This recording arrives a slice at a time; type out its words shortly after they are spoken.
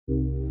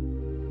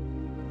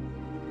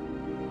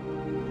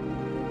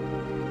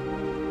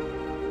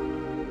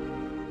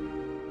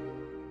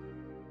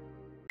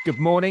Good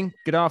morning,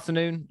 good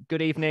afternoon,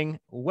 good evening.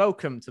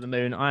 Welcome to the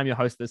moon. I am your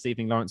host this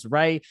evening, Lawrence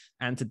Ray.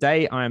 And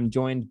today I am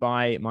joined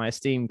by my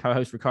esteemed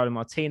co-host, Ricardo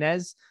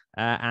Martinez,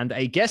 and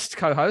a guest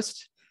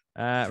co-host,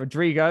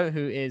 Rodrigo,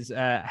 who is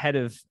head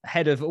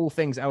of all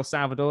things El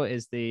Salvador,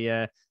 is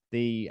the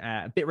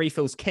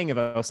Bitrefill's king of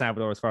El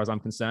Salvador, as far as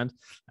I'm concerned.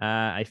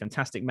 A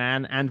fantastic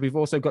man. And we've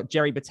also got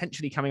Jerry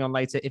potentially coming on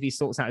later if he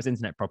sorts out his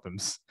internet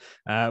problems.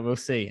 We'll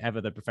see, ever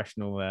the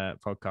professional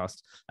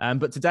podcast.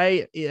 But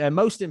today,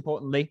 most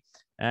importantly,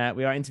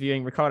 we are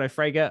interviewing Riccardo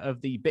Frega of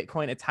the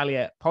Bitcoin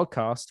Italia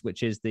Podcast,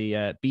 which is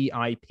the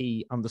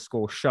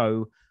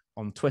BIP_show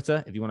on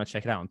Twitter, if you want to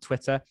check it out on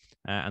Twitter.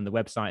 And the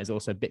website is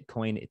also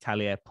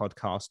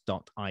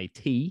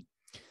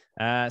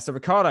bitcoinitaliapodcast.it. So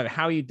Riccardo,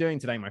 how are you doing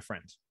today, my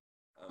friend?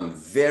 I'm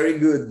very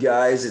good,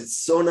 guys. It's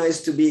so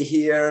nice to be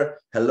here.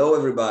 Hello,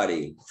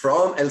 everybody.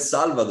 From El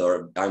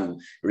Salvador, I'm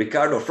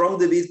Ricardo from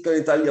the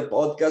Bitcoin Italia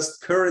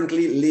Podcast,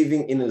 currently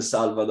living in El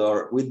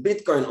Salvador with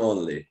Bitcoin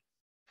only.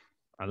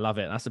 I love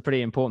it. That's a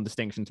pretty important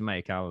distinction to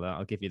make.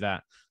 I'll give you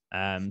that.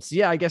 So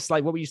yeah, I guess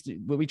like what we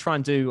try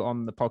and do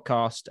on the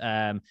podcast,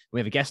 we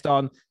have a guest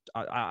on.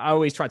 I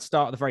always try to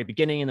start at the very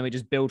beginning and then we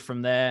just build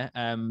from there.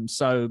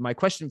 So my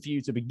question for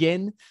you to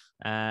begin,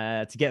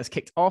 to get us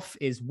kicked off,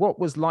 is what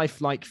was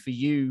life like for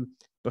you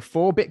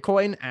before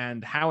Bitcoin,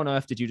 and how on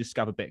earth did you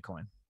discover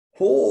Bitcoin?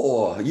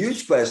 Oh,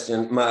 huge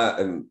question.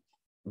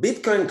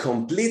 Bitcoin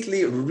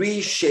completely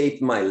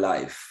reshaped my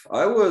life.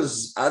 I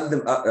was at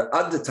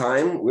the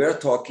time, we're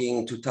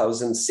talking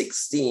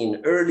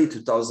 2016, early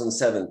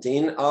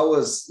 2017, I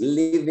was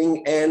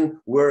living and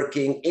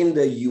working in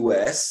the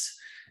US,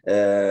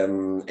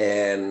 and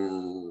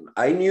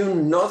I knew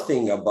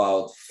nothing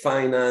about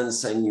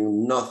finance. I knew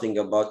nothing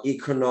about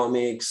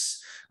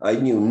economics. I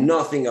knew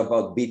nothing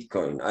about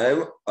Bitcoin.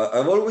 I've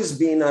always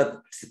been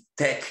a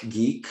tech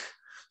geek.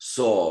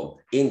 So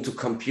into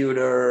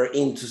computer,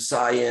 into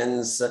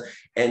science.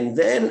 And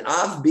then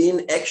I've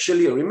been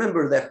actually,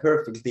 remember that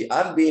perfectly,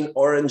 I've been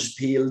orange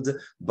pilled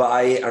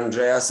by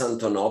Andreas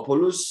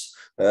Antonopoulos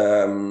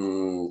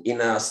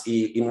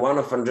in one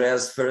of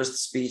Andreas'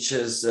 first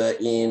speeches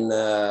in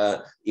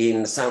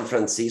San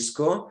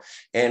Francisco.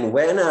 And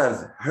when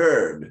I've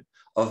heard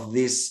of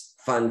this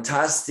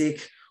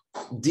fantastic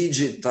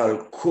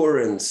digital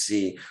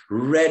currency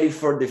ready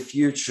for the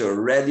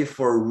future, ready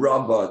for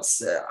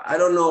robots, I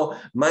don't know,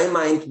 my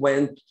mind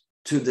went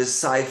to the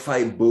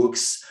sci-fi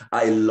books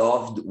I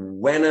loved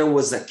when I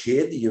was a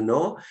kid,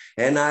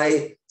 and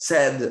I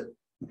said,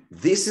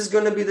 this is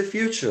going to be the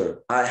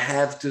future. I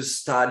have to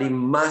study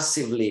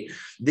massively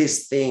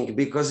this thing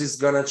because it's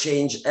going to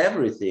change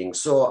everything.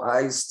 So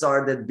I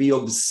started be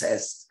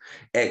obsessed,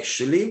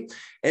 actually.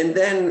 And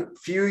then a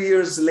few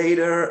years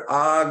later,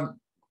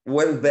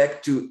 went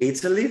back to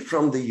Italy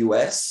from the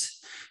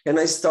US, and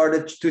I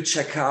started to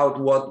check out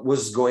what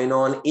was going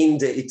on in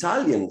the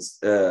Italian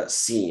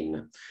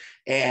scene.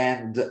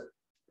 And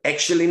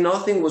actually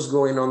nothing was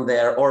going on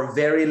there, or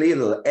very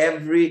little.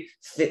 Every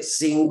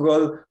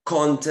single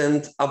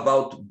content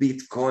about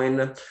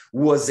Bitcoin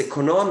was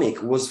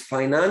economic, was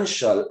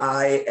financial.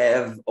 I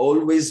have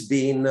always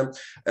been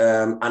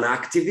an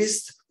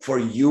activist for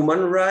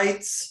human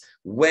rights.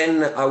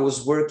 When I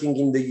was working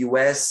in the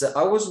US,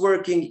 I was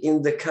working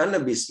in the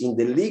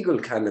legal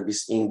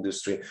cannabis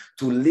industry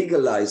to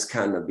legalize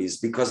cannabis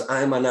because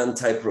I'm an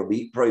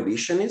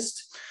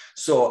anti-prohibitionist.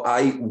 So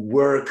I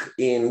work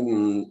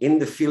in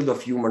the field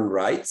of human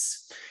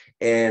rights.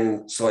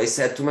 And so I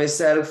said to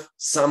myself,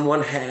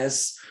 someone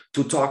has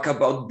to talk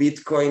about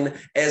Bitcoin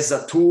as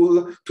a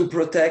tool to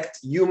protect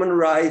human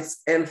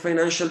rights and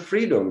financial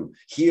freedom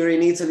here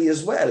in Italy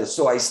as well.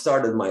 So I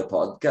started my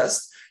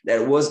podcast.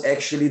 That was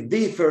actually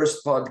the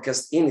first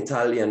podcast in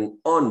Italian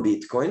on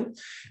Bitcoin.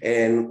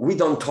 And we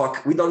don't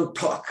talk.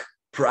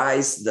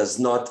 Price does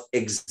not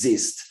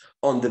exist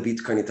on the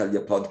Bitcoin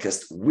Italia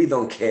podcast. We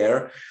don't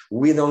care.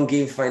 We don't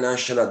give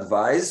financial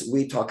advice.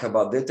 We talk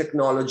about the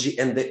technology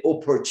and the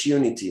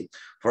opportunity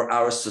for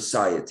our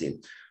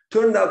society.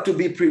 Turned out to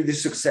be pretty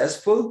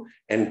successful.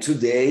 And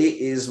today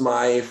is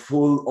my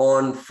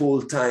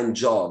full-time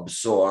job.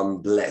 So I'm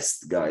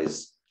blessed,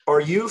 guys. Are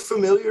you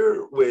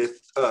familiar with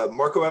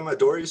Marco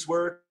Amadori's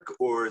work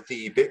or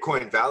the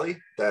Bitcoin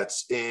Valley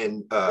that's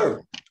in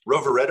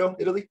Rovereto,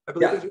 Italy, I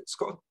believe it's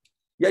called?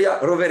 Yeah,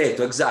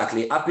 Rovereto,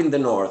 exactly, up in the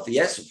north.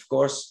 Yes, of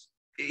course.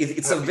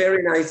 It's a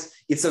very nice,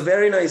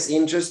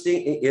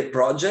 interesting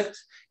project.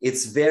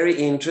 It's very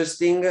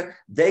interesting.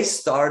 They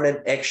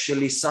started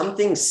actually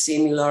something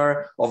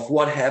similar of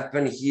what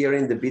happened here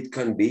in the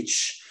Bitcoin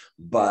Beach,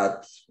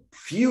 but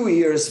few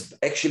years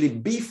actually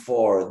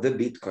before the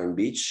Bitcoin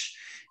Beach.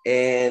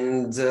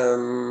 And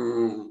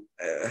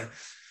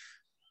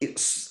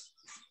it's,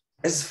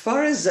 as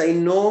far as I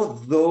know,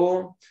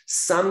 though,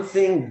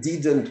 something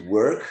didn't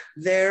work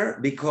there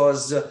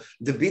because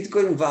the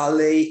Bitcoin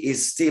Valley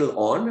is still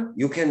on.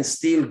 You can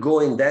still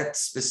go in that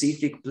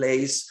specific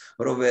place,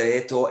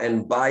 Rovereto,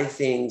 and buy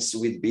things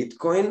with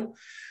Bitcoin.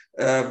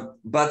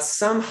 But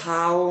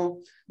somehow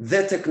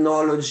the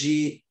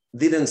technology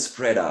didn't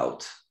spread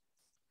out.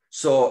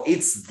 So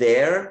it's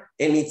there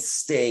and it's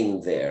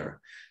staying there.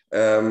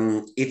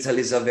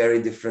 Italy is a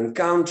very different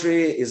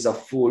country, is a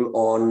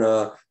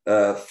full-on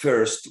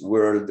first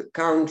world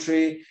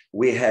country.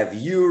 We have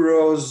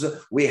euros,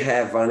 we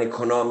have an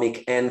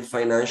economic and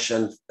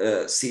financial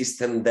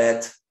system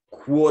that,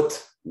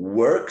 quote,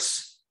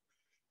 works.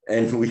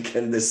 And we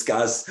can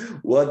discuss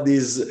what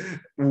these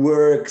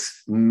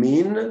works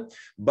mean,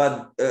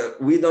 but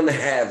we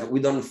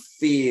don't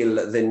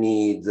feel the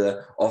need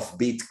of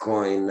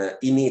Bitcoin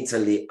in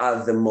Italy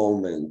at the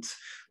moment.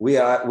 We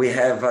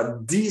have a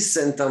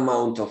decent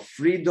amount of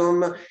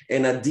freedom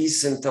and a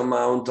decent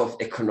amount of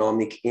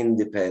economic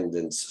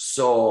independence.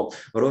 So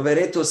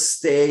Rovereto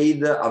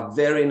stayed a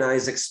very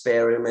nice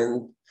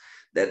experiment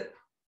that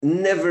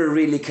never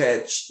really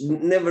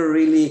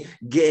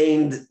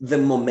gained the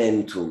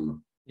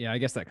momentum. Yeah, I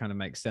guess that kind of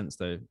makes sense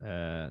though,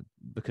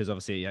 because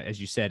obviously,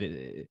 as you said,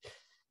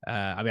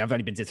 I mean, I've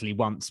only been to Italy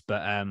once,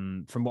 but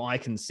from what I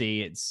can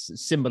see, it's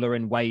similar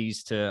in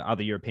ways to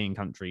other European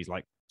countries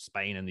like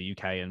Spain and the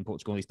UK and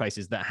Portugal, these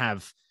places that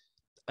have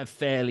a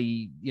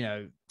fairly,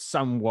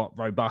 somewhat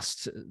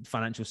robust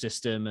financial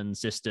system and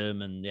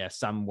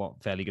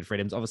somewhat fairly good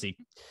freedoms. Obviously,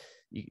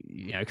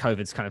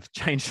 COVID's kind of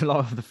changed a lot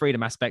of the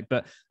freedom aspect,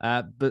 but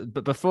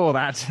before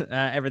that,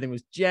 everything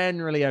was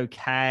generally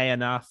okay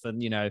enough,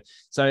 and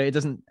so it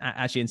doesn't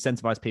actually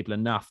incentivize people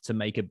enough to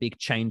make a big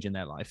change in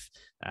their life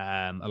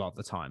a lot of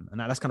the time. And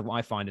that's kind of what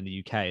I find in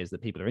the UK is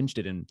that people are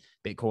interested in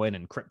Bitcoin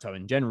and crypto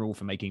in general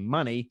for making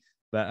money,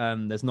 but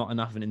there's not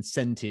enough of an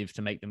incentive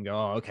to make them go,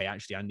 oh, okay,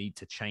 actually I need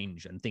to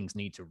change and things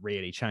need to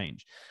really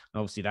change. And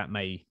obviously that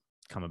may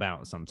come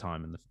about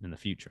sometime in the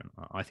future,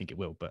 and I think it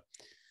will, but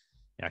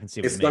I can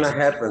see what it's going to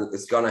happen.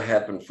 It's going to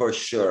happen for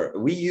sure.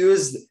 We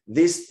use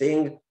this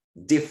thing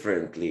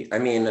differently. I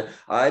mean,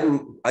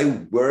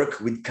 I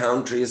work with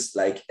countries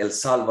like El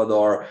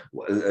Salvador,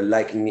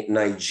 like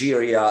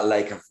Nigeria,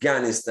 like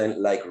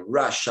Afghanistan, like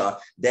Russia.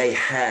 They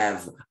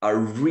have a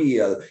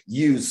real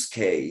use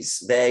case.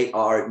 They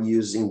are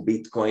using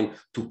Bitcoin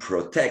to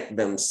protect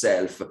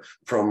themselves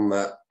from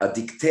a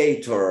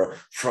dictator,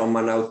 from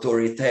an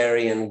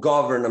authoritarian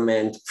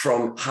government,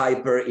 from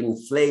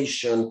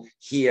hyperinflation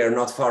here,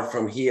 not far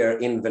from here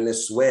in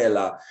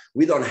Venezuela.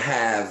 We don't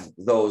have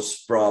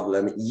those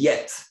problems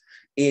yet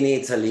in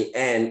Italy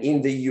and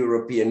in the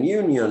European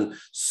Union.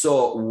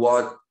 So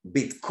what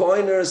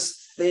Bitcoiners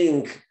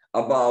think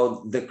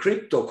about the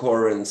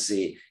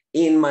cryptocurrency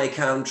in my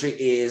country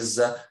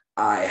is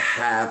I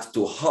have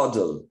to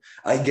hodl.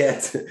 I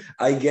get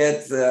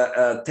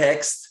a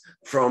text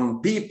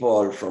from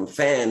people, from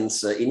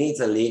fans in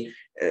Italy,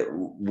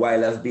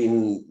 while I've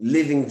been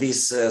living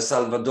this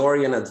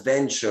Salvadorian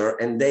adventure,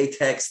 and they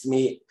text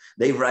me,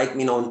 they write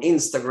me on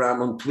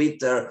Instagram, on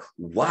Twitter,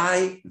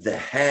 why the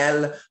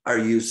hell are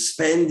you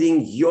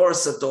spending your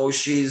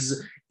Satoshis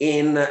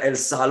in El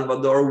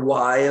Salvador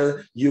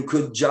while you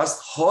could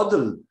just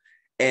hodl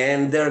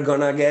and they're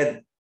gonna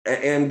get,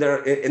 and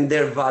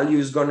their value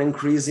is gonna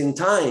increase in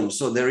time.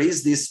 So there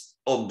is this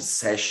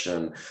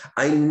obsession.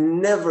 I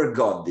never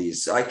got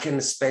this. I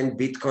can spend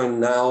Bitcoin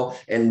now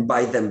and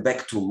buy them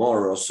back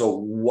tomorrow. So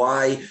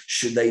why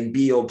should I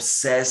be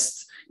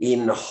obsessed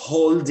in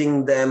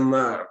holding them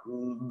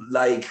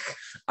like,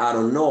 I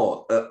don't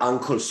know,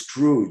 Uncle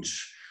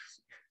Scrooge?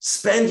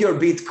 Spend your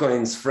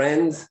Bitcoins,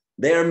 friend.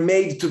 They're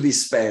made to be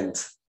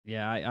spent.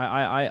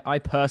 Yeah, I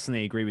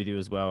personally agree with you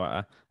as well.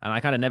 And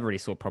I kind of never really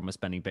saw a problem with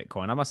spending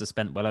Bitcoin. I must have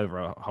spent well over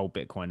a whole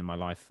Bitcoin in my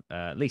life,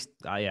 at least.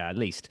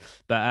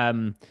 But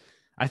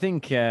I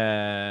think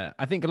a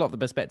lot of the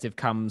perspective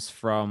comes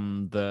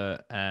from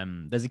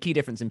there's a key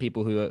difference in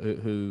people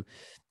who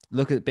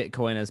look at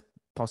Bitcoin as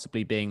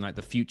possibly being like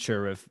the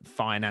future of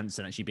finance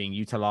and actually being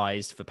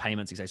utilized for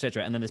payments,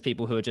 etc. And then there's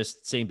people who are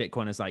just seeing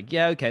Bitcoin as like,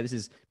 yeah, okay, this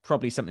is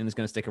probably something that's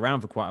going to stick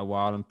around for quite a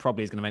while and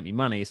probably is going to make me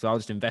money. So I'll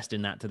just invest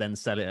in that to then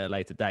sell it at a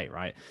later date,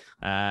 right?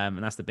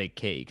 And that's the big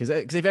key. Because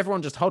if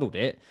everyone just hodled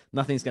it,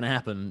 nothing's going to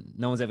happen.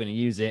 No one's ever going to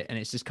use it. And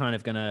it's just kind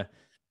of going to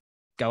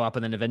go up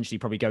and then eventually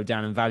probably go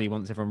down in value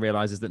once everyone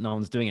realizes that no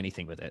one's doing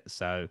anything with it.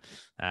 So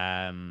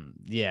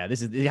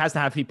it has to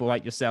have people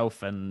like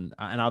yourself and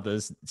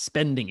others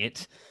spending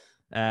it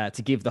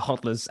to give the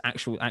hodlers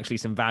actually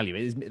some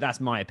value. That's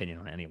my opinion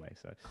on it anyway.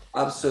 So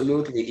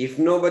absolutely. If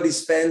nobody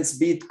spends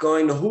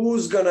Bitcoin,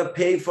 who's gonna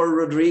pay for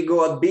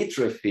Rodrigo at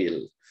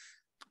Bitrefill?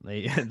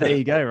 There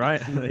you go,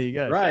 right? There you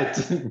go.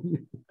 Right.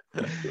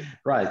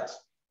 Right.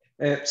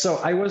 So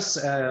I was,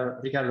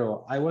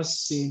 Ricardo, I was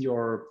seeing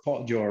your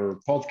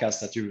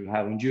podcast that you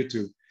have on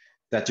YouTube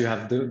that you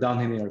have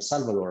done in El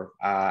Salvador.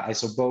 I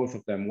saw both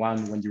of them.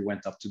 One when you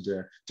went up to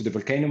the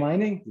volcano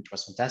mining, which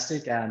was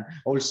fantastic, and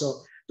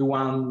also the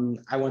one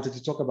I wanted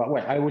to talk about.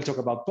 Well, I will talk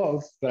about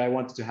both, but I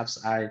wanted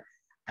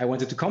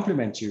to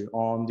compliment you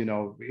on,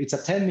 it's a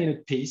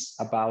 10-minute piece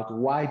about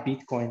why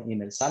Bitcoin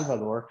in El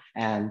Salvador,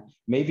 and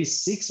maybe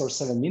 6 or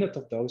 7 minutes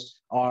of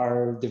those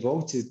are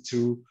devoted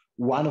to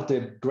one of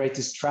the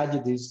greatest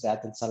tragedies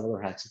that El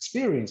Salvador has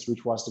experienced,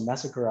 which was the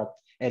massacre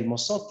El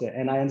Mozote.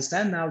 And I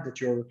understand now that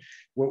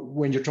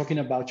when you're talking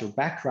about your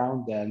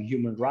background and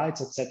human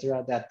rights,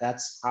 etc.,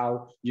 that's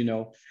how, you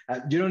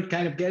don't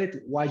kind of get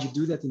it why you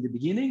do that in the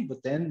beginning,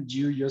 but then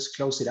you just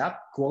close it up,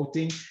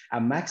 quoting a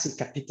maxi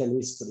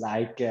capitalist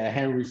like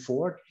Henry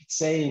Ford,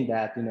 saying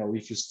that,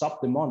 if you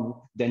stop the money,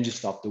 then you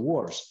stop the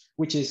wars,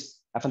 which is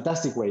a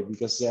fantastic way,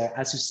 because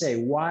as you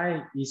say,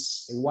 why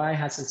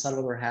has El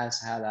Salvador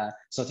has had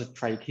such a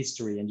tragic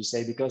history? And you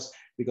say because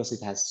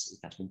it has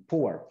been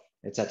poor,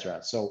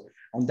 etc. So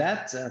on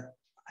that,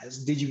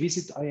 did you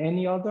visit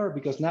any other?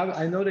 Because now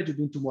I know that you've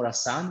been to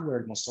Morazan,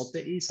 where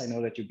Mozote is. I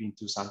know that you've been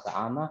to Santa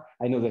Ana.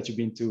 I know that you've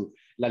been to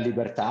La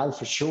Libertad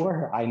for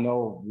sure. I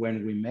know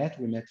when we met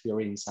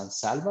here in San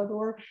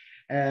Salvador.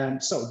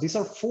 And so these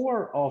are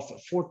 4 of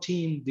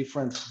 14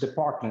 different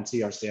departments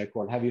here, as they are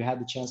called. Have you had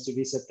the chance to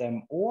visit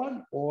them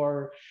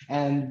all?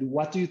 And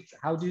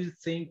how do you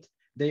think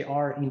they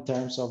are in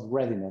terms of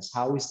readiness?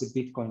 How is the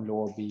Bitcoin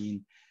law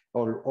being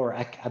or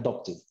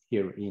adopted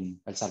here in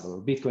El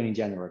Salvador, Bitcoin in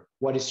general?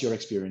 What is your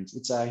experience?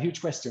 It's a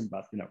huge question,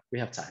 but we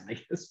have time, I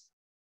guess.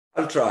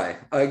 I'll try.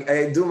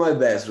 I do my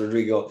best,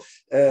 Rodrigo.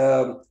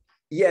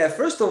 Yeah,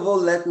 first of all,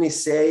 let me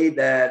say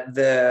that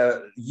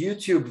the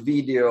YouTube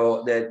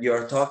video that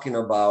you're talking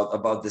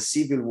about the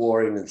civil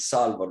war in El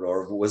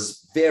Salvador,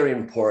 was very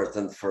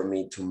important for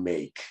me to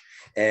make.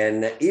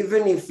 And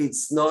even if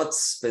it's not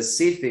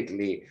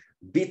specifically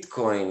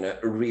Bitcoin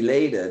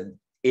related,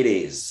 it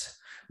is.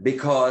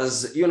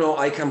 Because,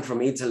 I come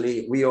from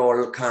Italy,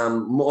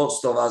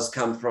 most of us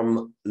come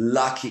from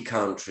lucky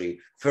country,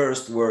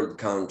 first world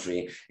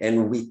country,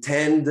 and we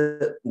tend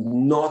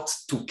not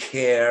to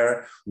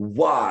care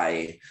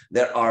why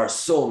there are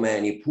so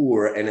many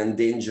poor and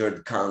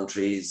endangered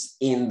countries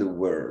in the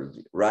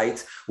world,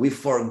 right? We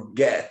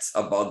forget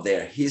about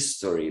their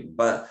history,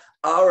 but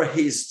our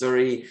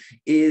history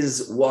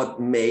is what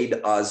made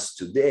us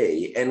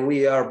today, and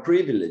we are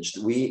privileged.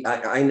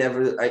 I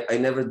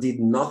never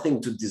did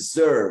nothing to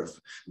deserve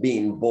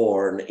being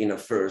born in a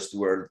first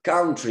world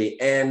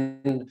country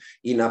and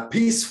in a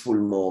peaceful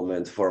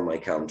moment for my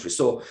country.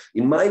 So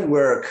in my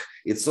work,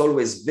 it's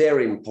always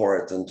very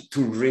important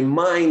to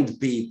remind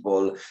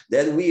people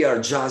that we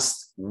are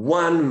just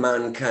one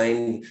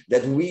mankind,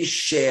 that we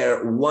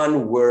share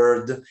one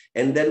word,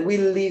 and that we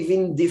live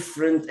in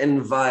different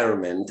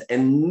environment,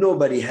 and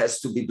nobody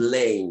has to be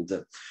blamed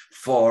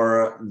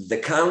for the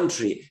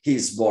country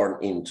he's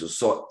born into.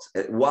 So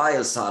while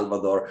El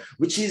Salvador,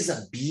 which is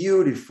a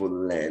beautiful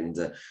land,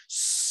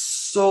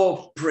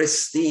 so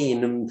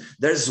pristine,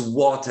 there's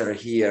water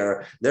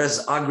here,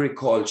 there's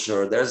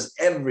agriculture, there's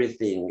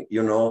everything,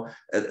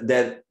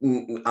 that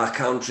a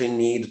country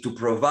needs to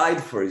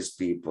provide for its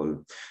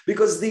people.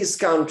 Because this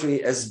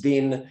country has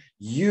been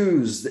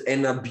used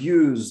and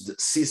abused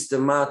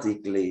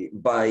systematically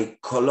by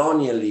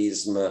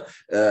colonialism,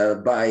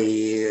 by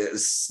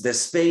the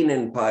Spain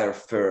Empire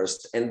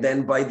first, and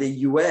then by the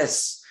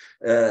US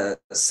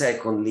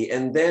secondly,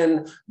 and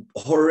then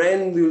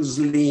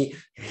horrendously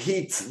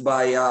hit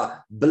by a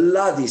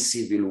bloody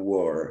civil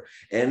war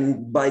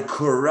and by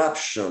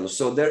corruption.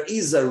 So there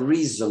is a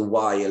reason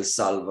why El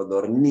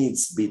Salvador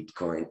needs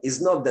Bitcoin. It's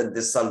not that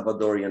the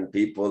Salvadorian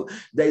people,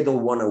 they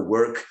don't want to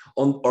work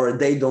on, or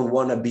they don't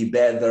want to be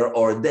better,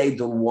 or they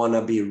don't want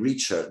to be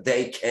richer.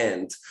 They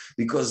can't,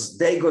 because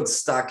they got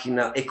stuck in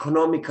an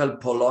economical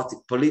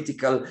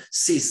political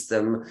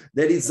system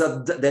that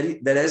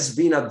has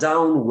been a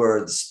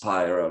downward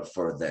spiral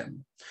for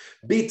them.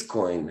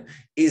 Bitcoin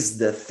is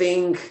the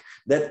thing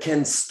that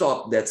can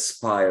stop that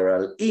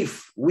spiral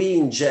if we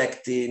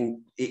inject it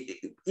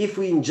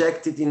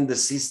in the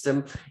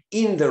system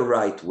in the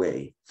right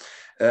way.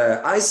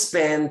 I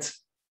spent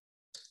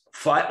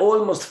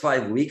almost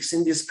 5 weeks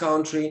in this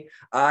country.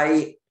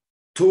 I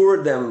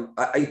toured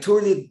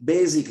it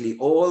basically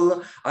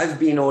all. I've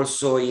been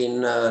also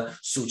in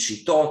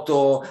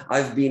Suchitoto.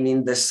 I've been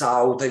in the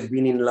south. I've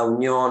been in La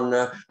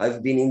Union.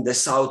 I've been in the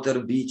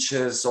southern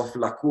beaches of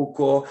La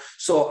Cuco.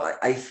 So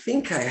I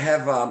think I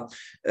have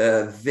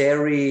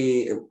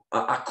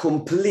a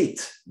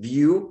complete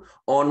view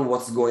on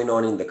what's going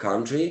on in the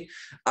country.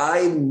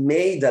 I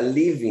made a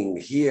living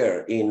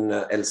here in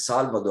El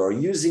Salvador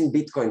using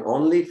Bitcoin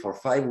only for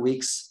 5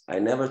 weeks. I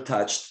never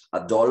touched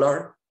a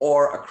dollar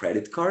or a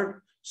credit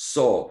card.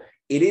 So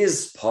it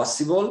is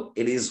possible.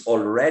 It is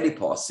already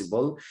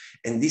possible.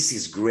 And this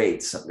is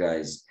great,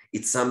 guys.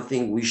 It's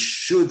something we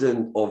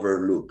shouldn't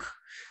overlook.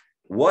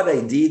 What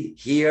I did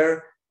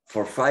here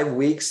for 5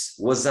 weeks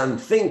was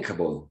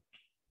unthinkable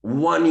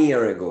 1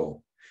 year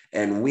ago.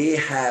 And we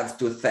have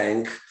to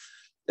thank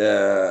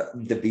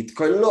the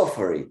Bitcoin law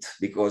for it,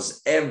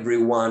 because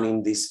everyone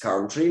in this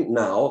country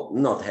now,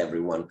 not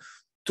everyone,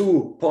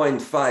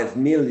 2.5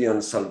 million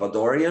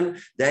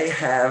Salvadorian, they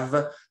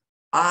have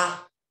a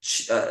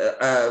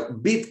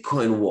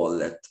Bitcoin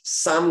wallet,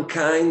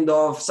 something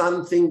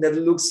that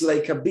looks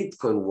like a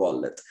Bitcoin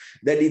wallet,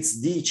 that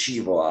it's the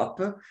Chivo app,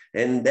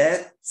 and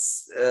that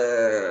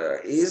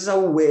is a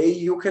way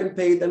you can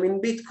pay them in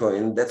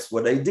Bitcoin. That's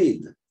what I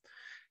did.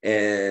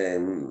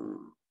 And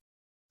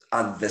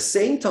at the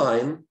same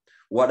time,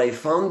 what I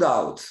found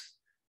out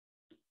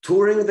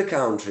touring the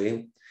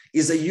country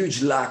is a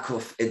huge lack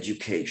of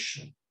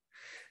education.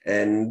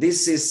 And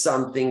this is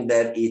something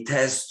that it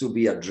has to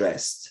be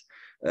addressed.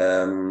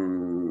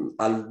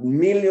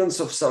 Millions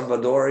of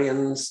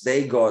Salvadorians,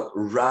 they got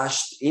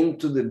rushed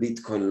into the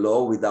Bitcoin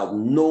law without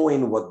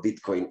knowing what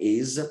Bitcoin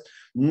is.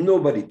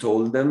 Nobody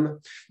told them.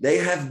 They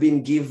have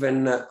been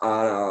given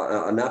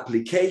an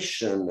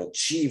application,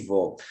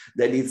 Chivo,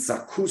 that it's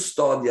a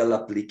custodial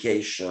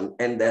application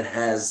and that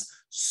has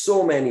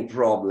so many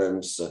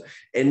problems,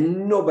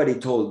 and nobody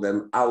told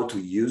them how to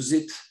use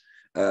it.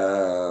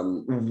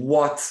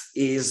 What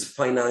is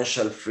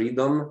financial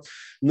freedom?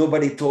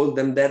 Nobody told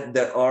them that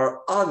there are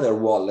other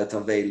wallets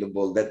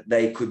available that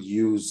they could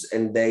use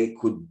and they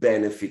could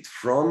benefit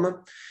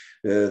from.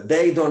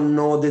 They don't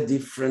know the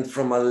difference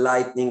from a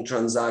Lightning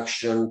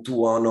transaction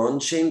to an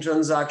on-chain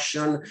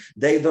transaction.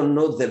 They don't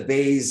know the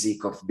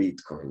basic of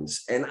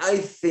Bitcoins. And I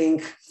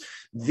think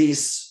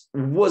this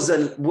was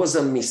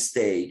a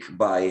mistake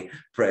by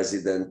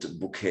President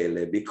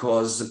Bukele,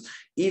 because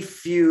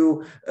if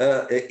you,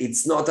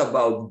 it's not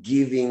about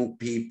giving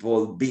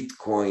people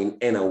Bitcoin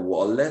and a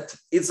wallet,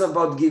 it's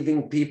about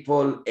giving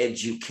people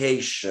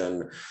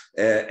education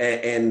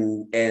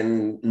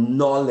and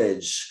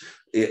knowledge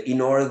in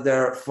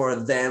order for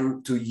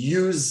them to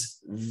use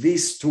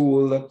this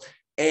tool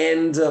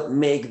and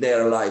make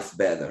their life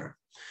better.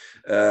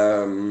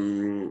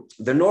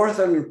 The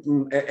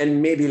Northern,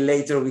 and maybe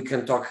later we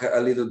can talk a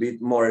little bit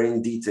more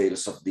in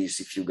details of this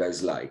if you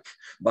guys like.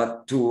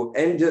 But to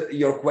end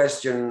your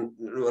question,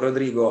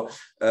 Rodrigo,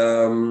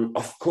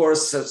 of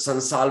course, San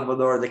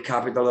Salvador, the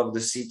capital of the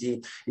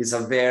city, is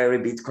a very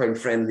Bitcoin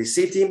friendly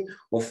city.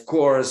 Of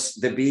course,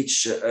 the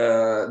beach,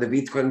 the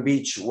Bitcoin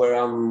beach where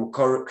I'm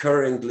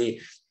currently,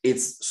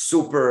 it's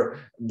super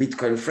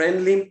Bitcoin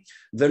friendly.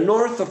 The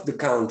north of the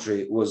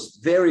country was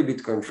very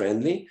Bitcoin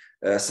friendly.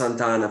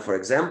 Santa Ana, for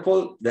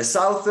example. The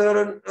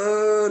southern,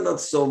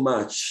 not so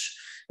much.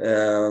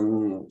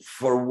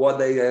 For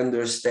what I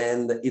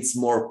understand, it's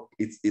more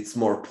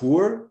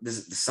poor. This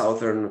is the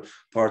southern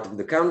part of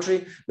the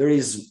country. There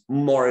is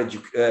more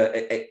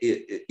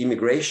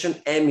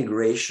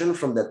emigration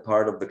from that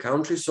part of the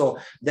country. So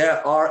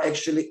there are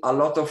actually a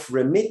lot of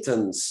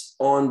remittance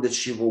on the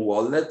Chivo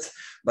wallet,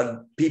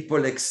 but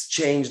people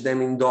exchange them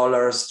in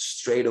dollars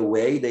straight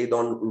away. They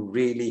don't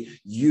really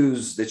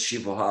use the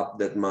Chivo app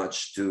that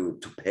much to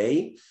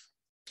pay.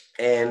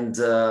 And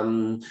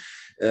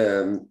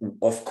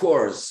of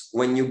course,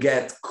 when you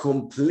get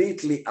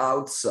completely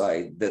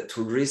outside the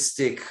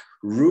touristic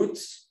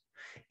routes,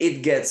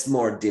 it gets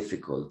more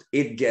difficult.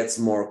 It gets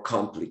more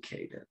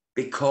complicated,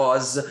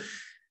 because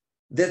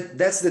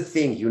that's the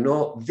thing, you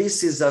know,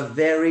 this is a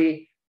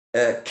very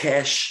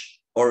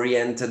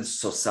cash-oriented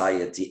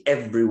society.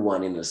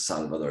 Everyone in El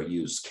Salvador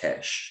use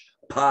cash,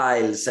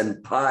 piles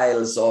and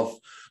piles of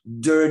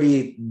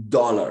dirty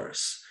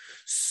dollars.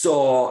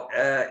 So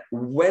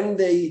when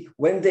they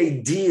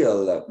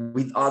deal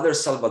with other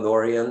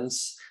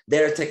Salvadorians,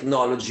 their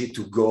technology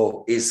to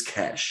go is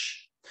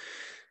cash.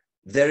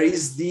 There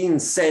is the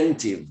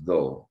incentive,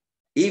 though.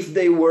 If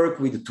they work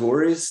with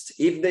tourists,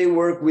 if they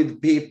work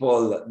with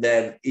people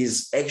that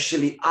is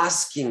actually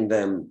asking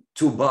them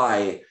to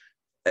buy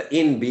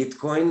in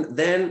Bitcoin,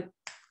 then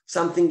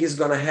something is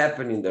going to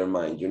happen in their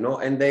mind, you know,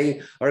 and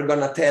they are going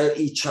to tell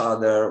each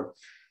other,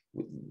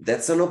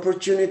 that's an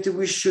opportunity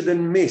we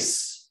shouldn't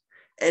miss.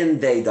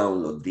 And they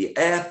download the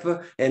app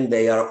and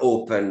they are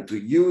open to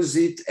use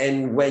it.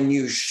 And when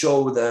you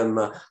show them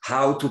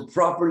how to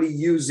properly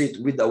use it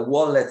with a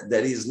wallet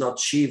that is not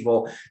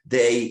Chivo,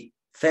 they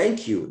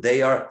thank you.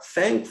 They are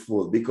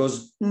thankful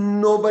because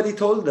nobody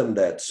told them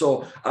that.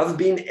 So I've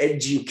been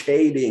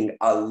educating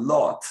a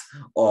lot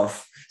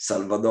of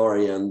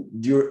Salvadorian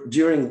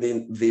during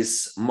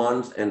this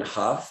month and a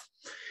half.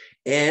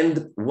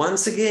 And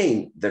once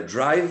again, the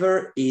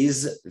driver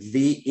is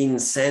the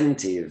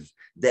incentive.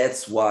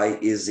 That's why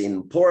it is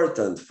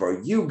important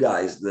for you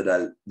guys that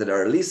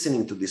are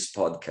listening to this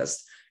podcast.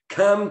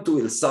 Come to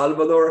El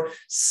Salvador,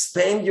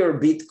 spend your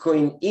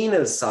Bitcoin in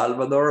El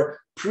Salvador,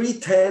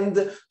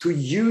 pretend to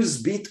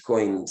use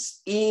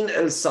Bitcoins in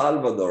El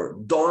Salvador.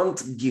 Don't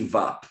give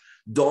up.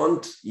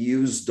 Don't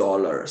use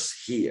dollars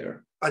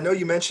here. I know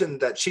you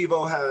mentioned that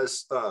Chivo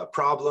has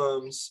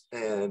problems,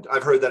 and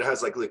I've heard that it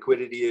has like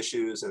liquidity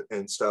issues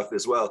and stuff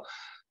as well.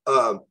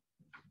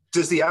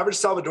 Does the average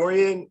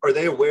Salvadorian, are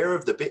they aware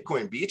of the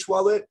Bitcoin Beach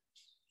wallet?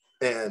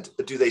 And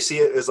do they see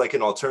it as like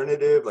an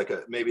alternative, like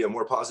maybe a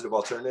more positive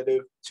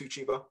alternative to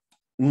Chivo?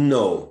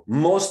 No,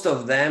 most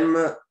of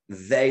them,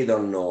 they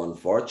don't know,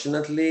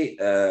 unfortunately.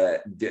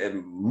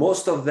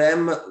 Most of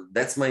them,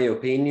 that's my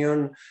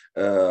opinion,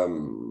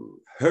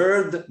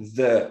 heard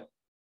the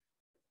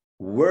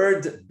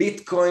word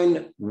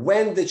Bitcoin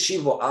when the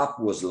Chivo app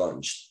was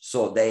launched.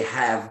 So they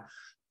have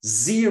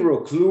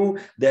zero clue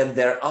that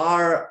there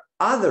are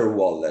other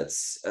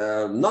wallets,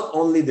 not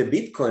only the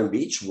Bitcoin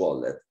Beach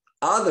wallet,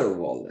 other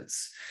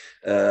wallets.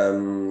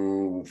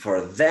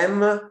 For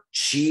them,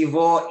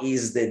 Chivo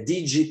is the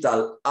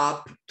digital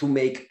app to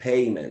make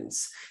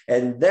payments.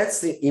 And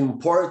that's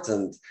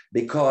important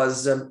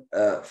because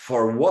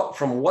from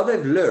what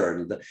I've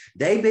learned,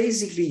 they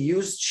basically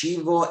use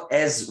Chivo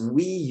as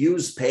we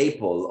use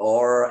PayPal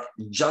or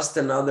just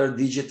another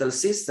digital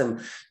system.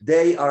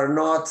 They are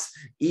not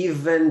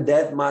even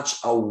that much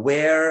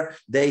aware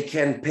they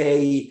can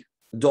pay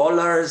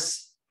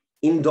dollars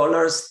and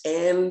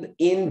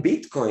in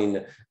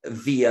Bitcoin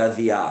via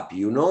the app.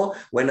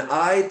 When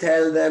I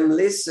tell them,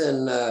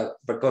 listen,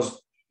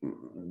 because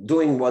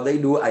doing what they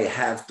do, I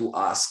have to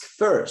ask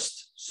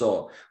first.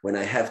 So when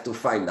I have to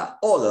find a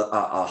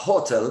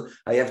hotel,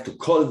 I have to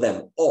call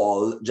them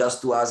all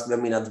just to ask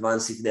them in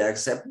advance if they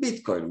accept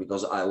Bitcoin,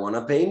 because I want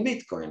to pay in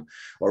Bitcoin.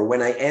 Or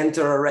when I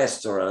enter a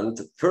restaurant,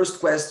 first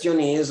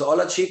question is,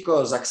 hola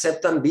chicos,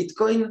 acceptan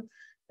Bitcoin?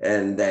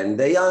 And then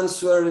they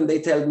answer and they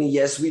tell me,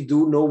 yes, we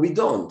do, no, we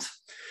don't.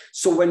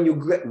 So when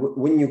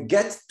you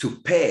get to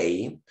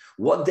pay,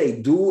 what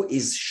they do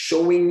is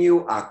showing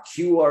you a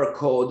QR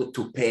code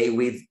to pay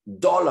with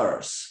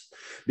dollars,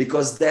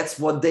 because that's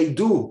what they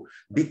do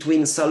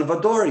between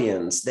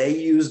Salvadorians. They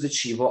use the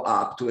Chivo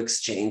app to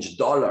exchange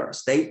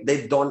dollars.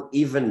 They don't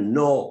even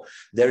know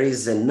there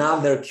is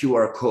another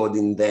QR code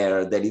in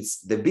there, that it's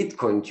the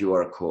Bitcoin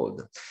QR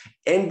code.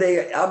 And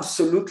they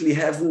absolutely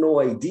have no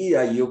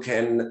idea you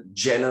can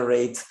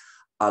generate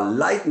a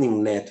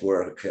Lightning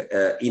Network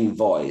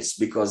invoice,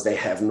 because they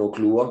have no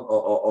clue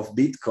of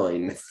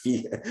Bitcoin.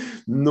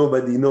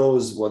 Nobody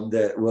knows what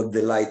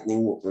the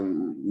Lightning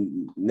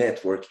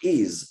Network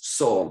is.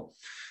 So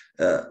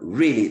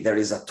really, there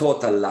is a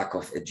total lack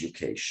of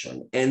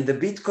education. And the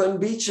Bitcoin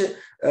Beach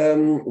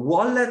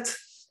wallet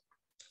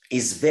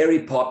is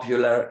very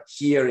popular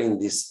here in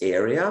this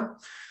area.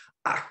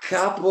 A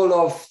couple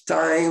of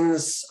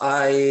times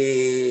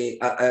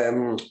I've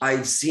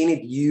seen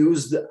it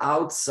used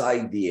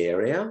outside the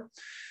area.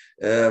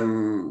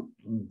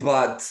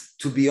 But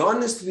to be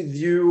honest with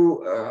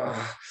you,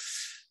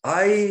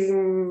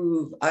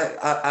 I'm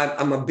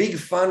a big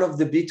fan of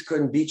the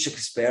Bitcoin Beach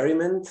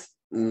experiment.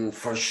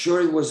 For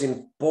sure, it was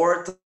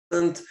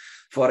important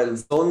for El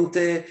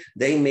Zonte.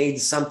 They made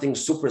something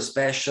super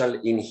special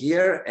in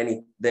here,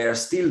 and they're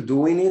still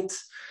doing it.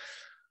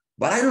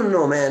 But I don't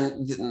know,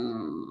 man.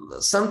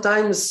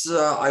 Sometimes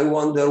I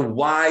wonder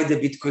why the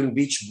Bitcoin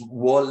Beach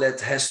wallet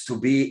has to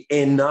be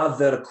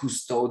another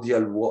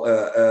custodial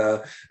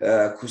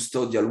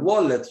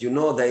wallet.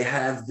 They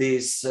have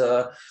this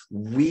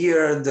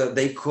weird,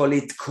 they call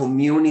it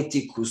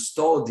community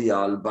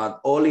custodial,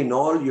 but all in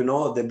all,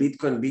 the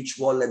Bitcoin Beach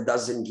wallet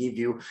doesn't give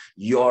you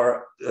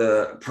your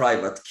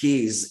private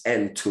keys.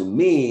 And to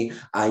me,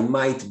 I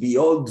might be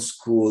old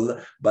school,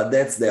 but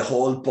that's the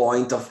whole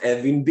point of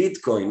having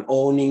Bitcoin,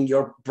 owning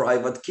your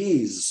private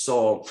keys.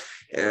 So,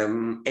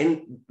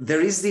 and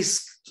there is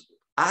this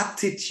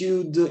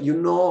attitude,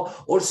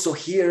 also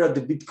here at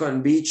the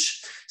Bitcoin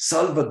Beach,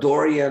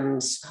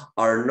 Salvadorians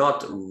are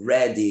not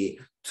ready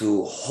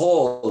to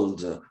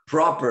hold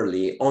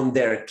properly on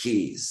their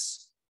keys.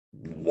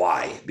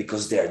 Why?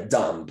 Because they're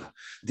dumb.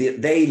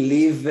 They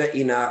live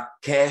in a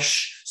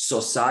cash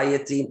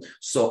society.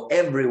 So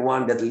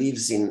everyone that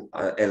lives in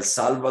El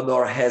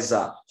Salvador has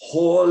a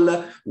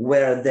hole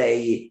where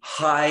they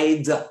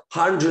hide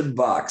 $100,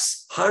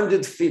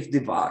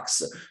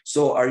 $150.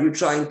 So are you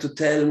trying to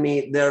tell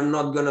me they're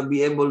not going to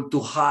be able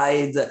to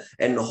hide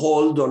and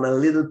hold on a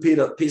little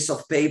piece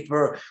of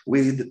paper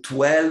with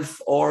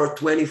 12 or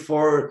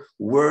 24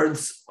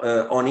 words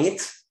on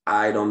it?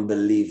 I don't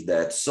believe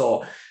that.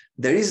 So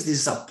there is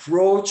this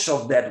approach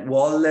of that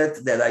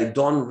wallet that I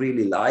don't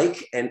really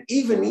like. And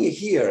even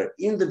here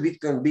in the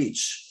Bitcoin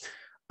Beach,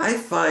 I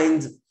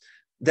find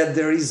that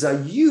there is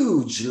a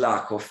huge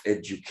lack of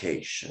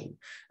education.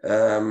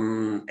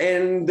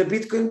 And the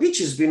Bitcoin Beach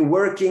has been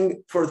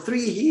working for 3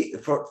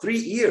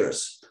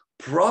 years,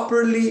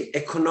 properly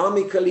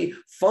economically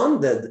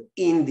funded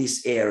in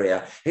this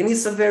area. And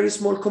it's a very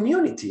small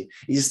community.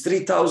 It's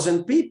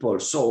 3,000 people.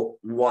 So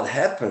what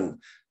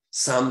happened?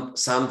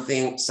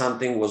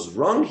 Something was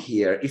wrong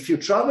here. If you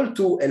travel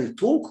to El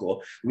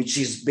Tunco, which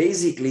is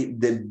basically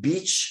the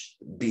beach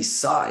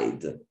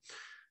beside,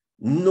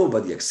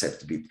 nobody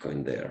accepts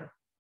Bitcoin there.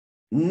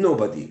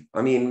 Nobody.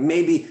 I mean,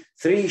 maybe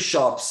 3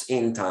 shops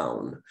in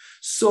town.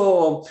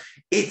 So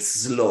it's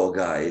slow,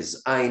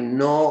 guys. I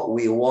know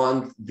we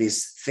want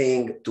this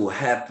thing to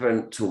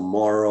happen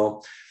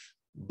tomorrow,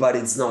 but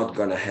it's not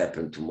going to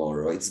happen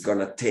tomorrow. It's going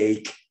to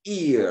take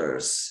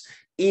years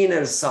in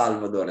El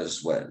Salvador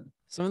as well.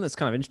 Something that's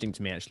kind of interesting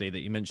to me, actually,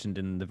 that you mentioned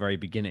in the very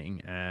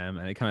beginning, and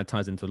it kind of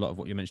ties into a lot of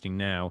what you're mentioning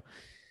now,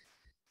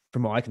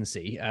 from what I can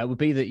see, would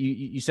be that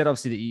you said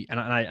obviously that you, and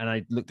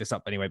I looked this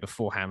up anyway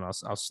beforehand. I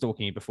was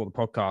stalking you before the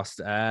podcast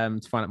to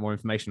find out more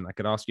information I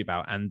could ask you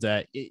about. And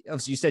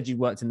obviously you said you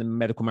worked in the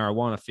medical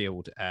marijuana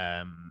field.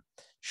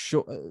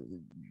 Sure.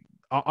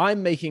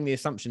 I'm making the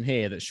assumption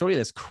here that surely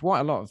there's quite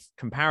a lot of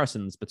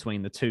comparisons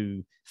between the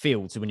two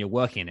fields when you're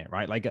working in it,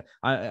 right? Like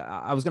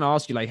I was going to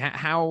ask you, like,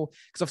 how,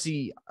 because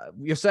obviously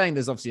you're saying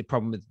there's obviously a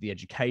problem with the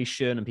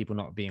education and people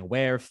not being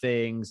aware of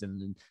things,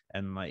 and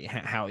like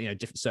how, you know,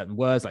 different certain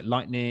words like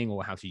lightning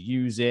or how to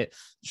use it.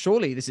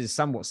 Surely this is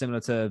somewhat similar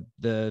to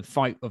the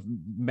fight of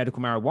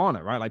medical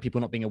marijuana, right? Like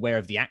people not being aware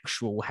of the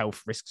actual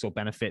health risks or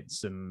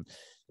benefits and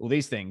all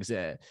these things.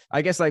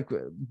 I guess, like,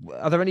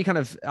 are there any kind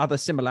of other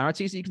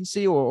similarities that you can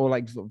see, or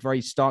like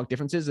very stark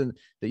differences and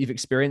that you've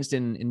experienced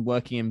in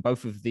working in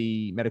both of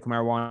the medical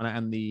marijuana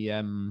and the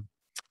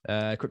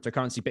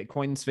cryptocurrency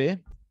Bitcoin sphere?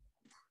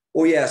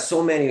 Oh yeah,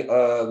 so many.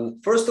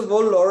 First of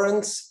all,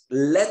 Lawrence,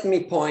 let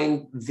me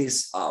point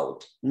this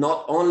out.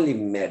 Not only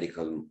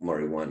medical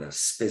marijuana,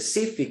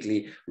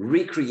 specifically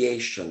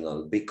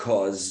recreational,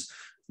 because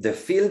the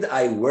field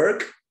I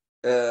work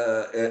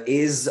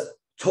is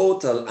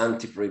total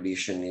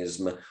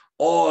anti-prohibitionism.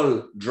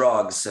 All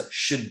drugs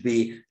should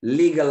be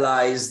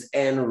legalized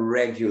and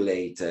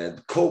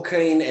regulated.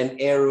 Cocaine and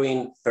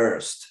heroin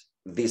first.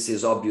 This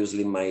is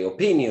obviously my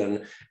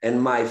opinion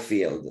and my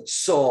field.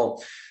 So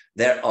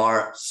there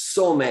are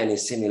so many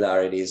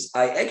similarities.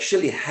 I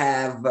actually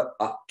have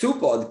two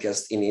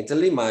podcasts in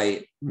Italy.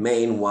 My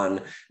main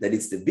one, that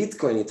is the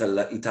Bitcoin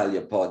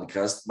Italia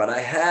Podcast, but I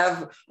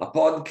have a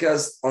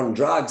podcast on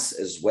drugs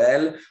as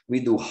well. We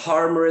do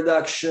harm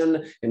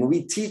reduction and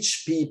we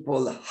teach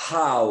people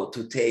how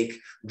to take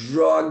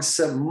drugs,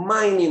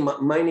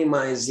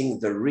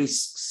 minimizing the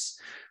risks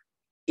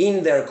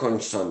in their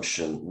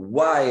consumption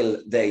while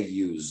they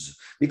use,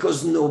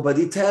 because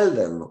nobody tells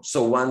them.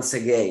 So once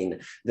again,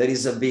 there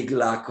is a big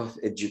lack of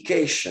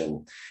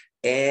education.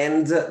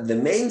 And the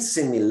main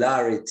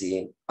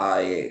similarity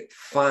I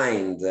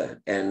find,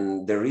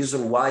 and the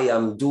reason why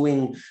I'm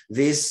doing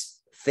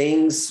these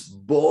things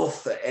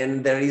both,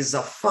 and there is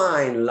a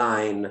fine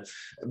line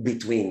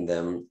between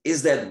them,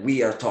 is that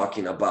we are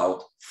talking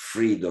about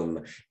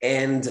freedom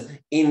and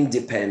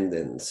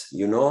independence.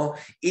 You know,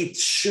 it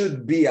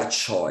should be a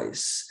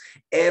choice.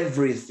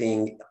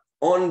 Everything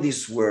on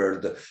this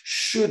world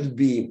should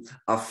be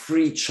a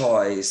free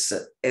choice,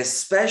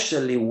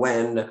 especially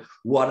when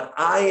what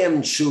I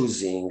am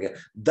choosing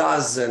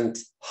doesn't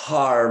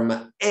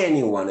harm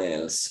anyone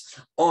else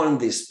on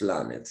this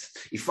planet.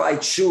 If I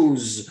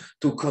choose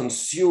to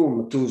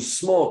consume, to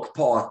smoke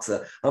pot,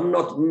 I'm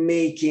not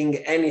making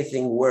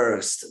anything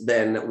worse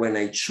than when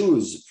I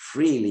choose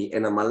freely,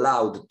 and I'm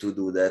allowed to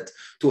do that,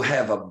 to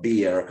have a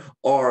beer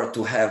or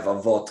to have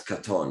a vodka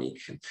tonic.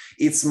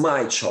 It's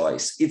my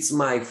choice. It's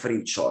my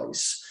free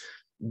choice.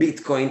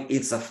 Bitcoin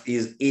is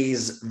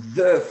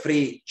the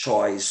free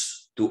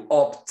choice to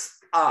opt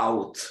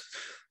out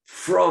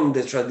from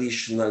the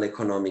traditional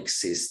economic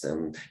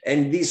system.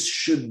 And this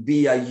should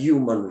be a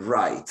human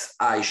right.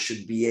 I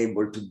should be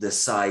able to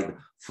decide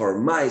for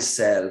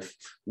myself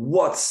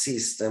what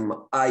system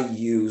I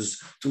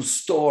use to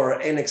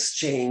store and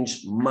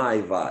exchange my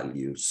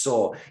value.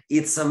 So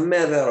it's a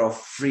matter of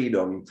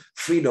freedom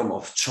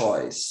of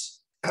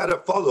choice. I had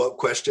a follow-up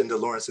question to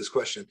Lawrence's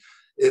question.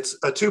 It's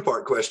a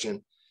two-part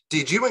question.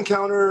 Did you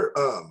encounter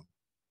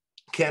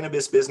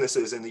cannabis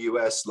businesses in the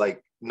US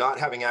like not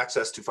having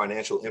access to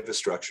financial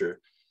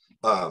infrastructure?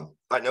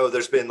 I know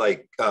there's been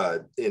like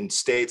in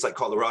states like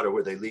Colorado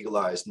where they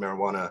legalized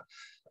marijuana,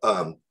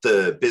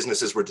 the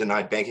businesses were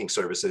denied banking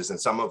services,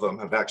 and some of them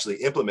have actually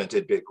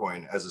implemented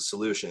Bitcoin as a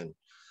solution.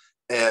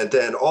 And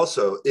then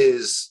also,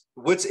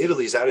 what's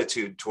Italy's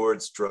attitude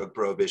towards drug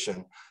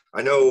prohibition?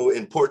 I know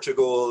in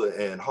Portugal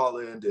and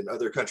Holland and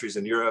other countries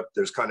in Europe,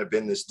 there's kind of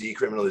been this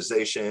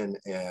decriminalization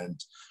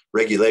and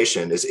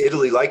regulation. Is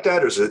Italy like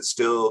that, or is it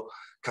still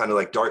kind of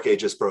like dark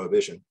ages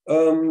prohibition?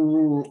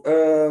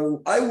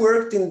 I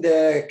worked in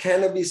the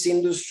cannabis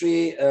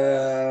industry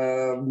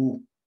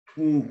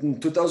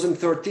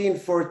 2013,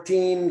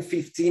 14,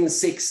 15,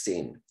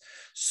 16.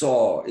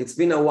 So it's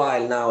been a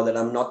while now that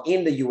I'm not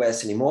in the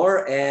US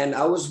anymore. And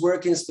I was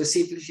working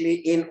specifically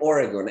in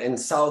Oregon, in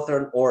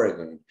Southern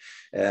Oregon.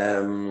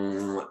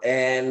 To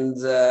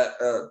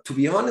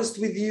be honest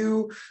with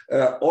you,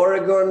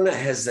 Oregon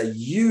has a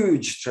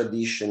huge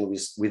tradition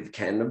with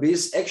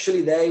cannabis.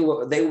 Actually, they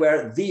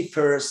were the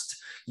first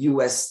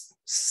US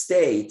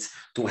state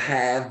to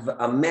have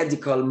a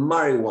medical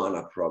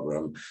marijuana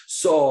program.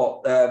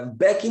 So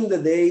back in the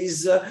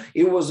days,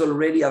 it was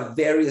already a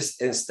very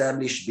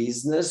established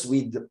business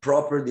with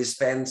proper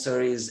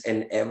dispensaries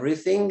and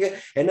everything.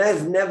 And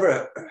I've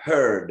never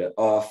heard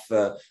of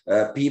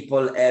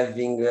people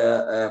having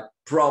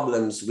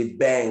problems with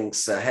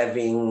banks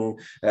having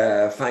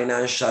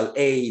financial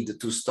aid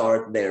to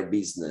start their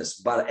business.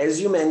 But as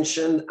you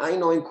mentioned, I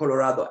know in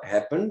Colorado it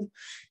happened.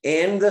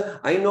 And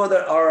I know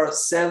there are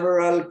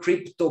several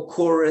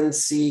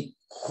cryptocurrency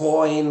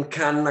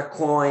canna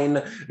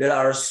coin that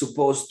are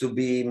supposed to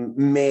be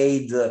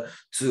made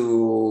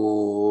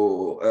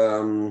to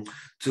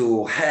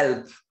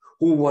help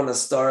who want to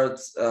start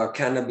a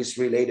cannabis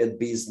related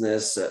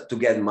business to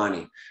get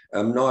money.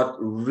 I'm not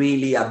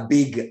really a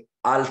big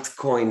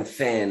altcoin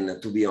fan,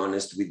 to be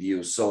honest with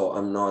you. So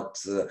I'm not,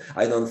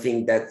 I don't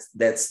think that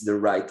that's the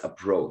right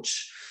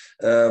approach.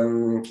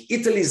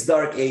 Italy's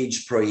dark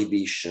age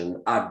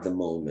prohibition at the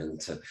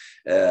moment.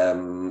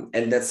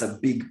 And that's a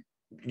big,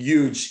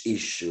 huge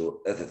issue.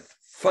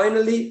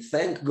 Finally,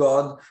 thank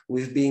God,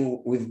 we've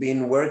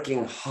been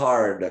working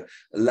hard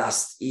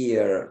last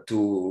year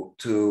to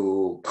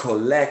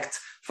collect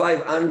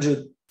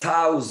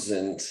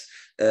 500,000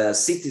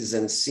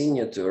 citizen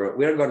signature.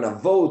 We're gonna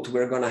vote.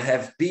 We're gonna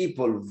have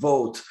people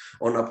vote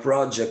on a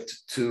project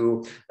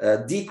to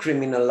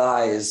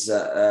decriminalize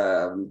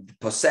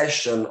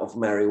possession of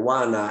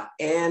marijuana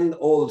and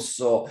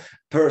also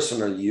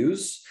personal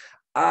use.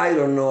 I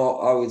don't know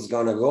how it's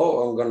gonna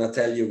go. I'm gonna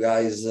tell you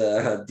guys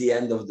at the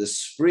end of the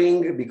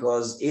spring,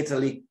 because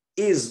Italy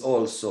is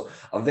also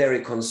a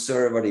very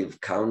conservative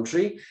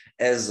country,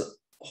 as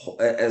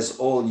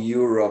all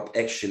Europe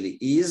actually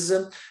is.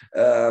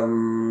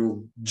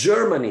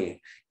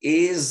 Germany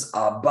is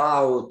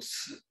about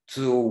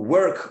to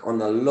work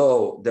on a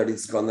law that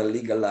is going to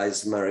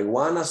legalize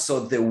marijuana. So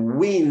the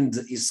wind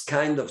is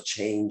kind of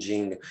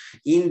changing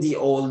in the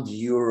old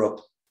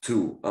Europe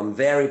too. I'm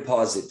very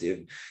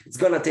positive. It's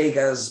going to take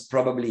us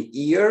probably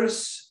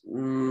years,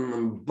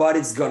 but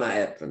it's going to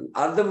happen.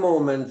 At the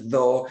moment,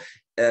 though,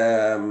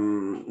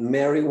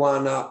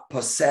 marijuana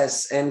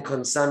possess and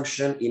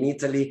consumption in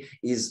Italy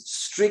is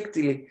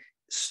strictly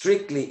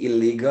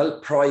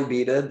illegal,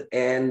 prohibited,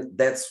 and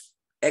that's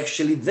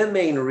actually the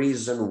main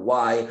reason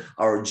why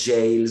our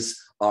jails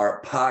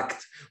are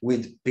packed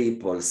with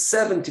people.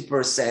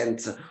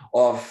 70%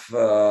 of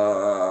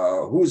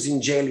who's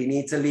in jail in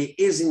Italy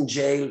is in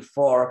jail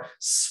for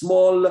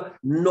small,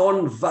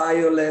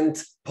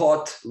 non-violent,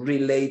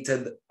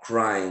 pot-related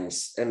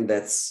crimes, and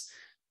that's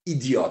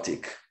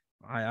idiotic.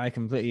 I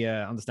completely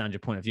understand your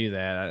point of view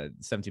there.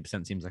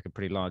 70% seems like a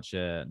pretty large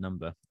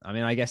number. I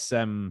mean, I guess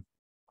not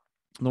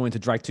wanting to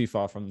drag too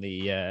far from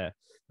the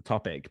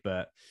topic,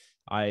 but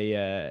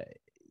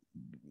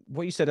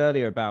what you said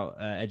earlier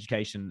about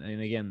education,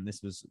 and again,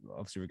 this was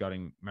obviously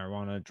regarding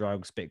marijuana,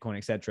 drugs, Bitcoin,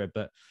 etc.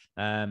 But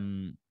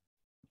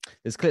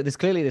there's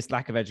clearly this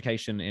lack of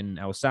education in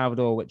El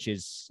Salvador, which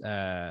is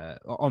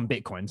on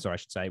Bitcoin, sorry, I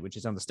should say, which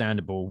is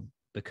understandable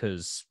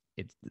because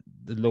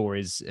the law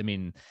is, I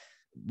mean,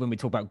 when we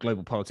talk about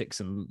global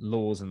politics and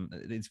laws, and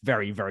it's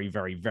very, very,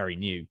 very, very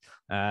new.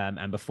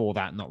 And before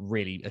that, not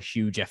really a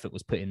huge effort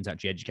was put in to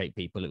actually educate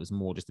people. It was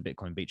more just a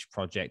Bitcoin Beach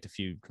project, a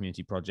few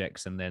community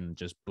projects, and then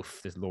just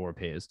poof, this law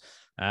appears.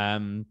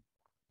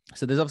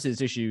 So there's obviously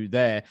this issue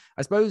there.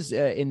 I suppose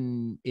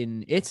in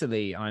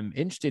Italy, I'm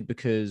interested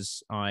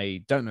because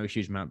I don't know a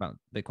huge amount about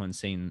Bitcoin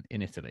scene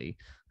in Italy.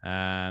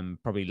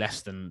 Probably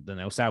less than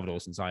El Salvador,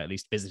 since I at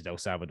least visited El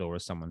Salvador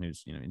as someone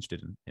who's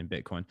interested in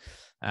Bitcoin.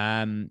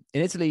 In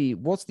Italy,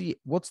 what's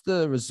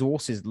the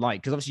resources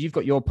like? Because obviously you've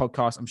got your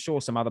podcast. I'm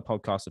sure some other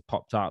podcasts have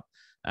popped up.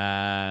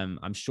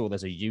 I'm sure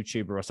there's a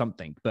YouTuber or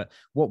something, but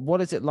what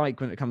is it like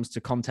when it comes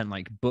to content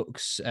like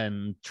books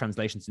and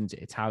translations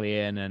into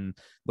Italian and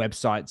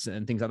websites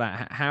and things like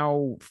that?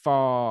 How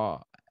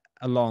far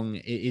along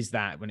is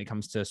that when it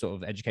comes to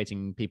sort of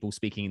educating people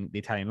speaking the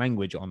Italian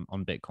language on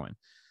Bitcoin?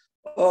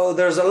 Oh,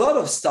 there's a lot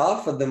of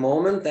stuff at the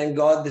moment. Thank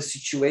God the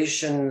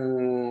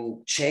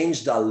situation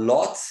changed a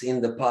lot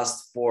in the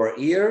past 4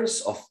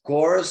 years. Of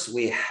course,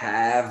 we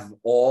have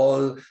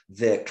all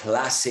the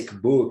classic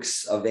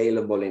books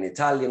available in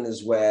Italian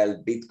as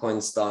well,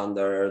 Bitcoin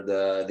Standard,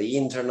 the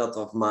Internet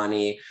of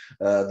Money,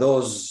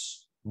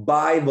 those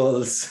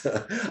Bibles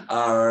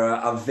are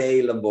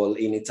available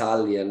in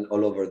Italian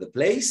all over the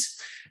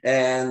place.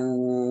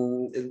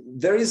 And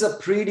there is a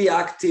pretty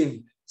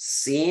active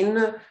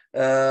scene.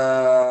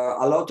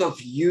 A lot of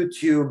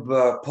YouTube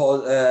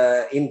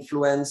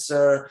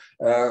influencer,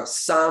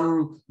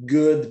 some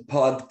good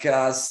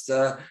podcast,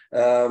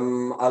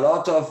 a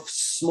lot of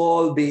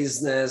small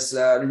business,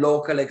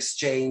 local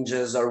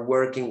exchanges are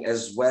working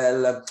as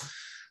well.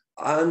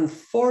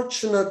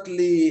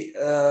 Unfortunately,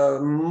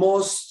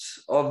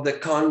 most of the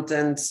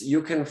contents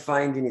you can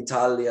find in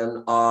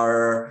Italian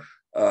are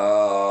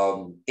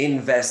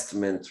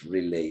investment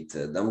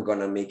related. I'm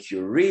gonna make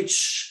you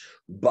rich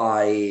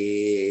by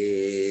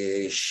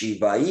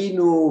Shiba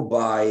Inu,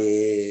 by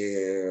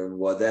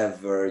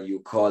whatever you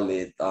call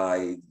it.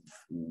 I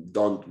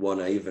don't want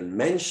to even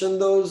mention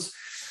those.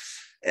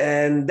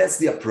 And that's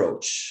the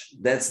approach.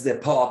 That's the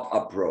pop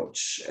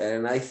approach.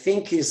 And I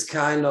think it's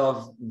kind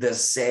of the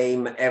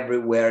same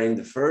everywhere in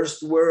the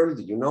first world.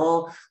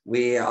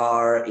 We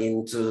are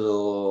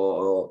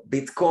into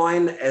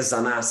Bitcoin as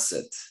an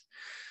asset.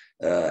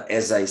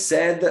 As I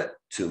said,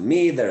 to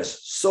me, there's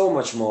so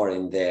much more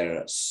in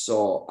there.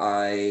 So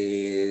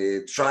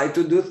I try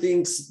to do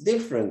things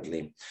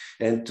differently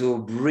and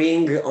to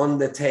bring on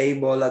the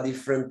table a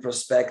different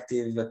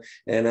perspective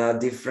and a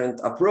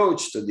different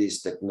approach to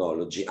this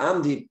technology.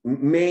 I'm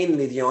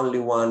mainly the only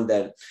one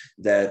that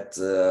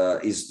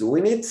is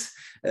doing it.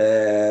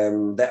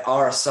 There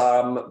are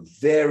some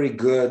very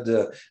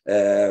good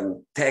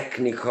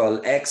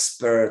technical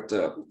expert.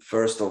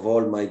 First of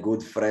all, my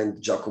good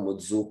friend Giacomo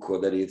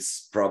Zucco, that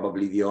is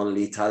probably the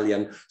only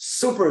Italian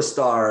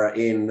superstar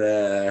in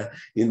the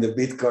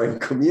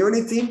Bitcoin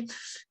community.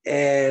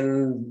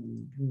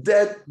 And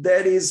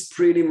that is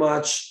pretty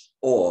much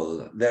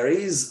all. There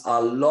is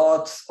a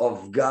lot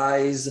of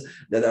guys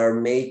that are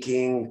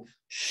making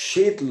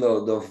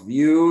shitload of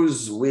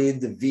views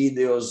with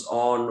videos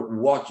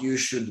on what you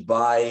should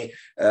buy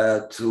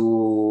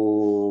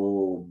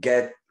to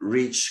get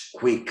rich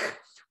quick,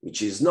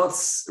 which is not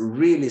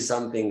really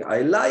something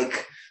I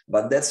like,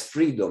 but that's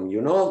freedom.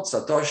 You know,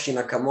 Satoshi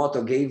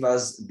Nakamoto gave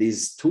us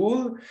this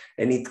tool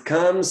and it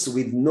comes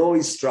with no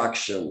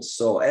instructions.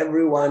 So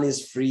everyone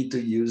is free to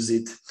use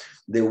it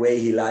the way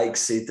he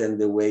likes it and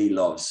the way he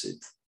loves it.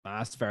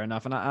 That's fair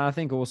enough. And I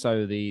think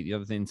also the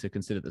other thing to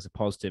consider that's a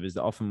positive is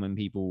that often when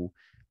people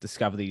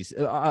discover these,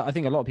 I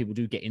think a lot of people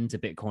do get into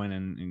Bitcoin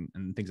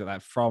and things like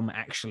that from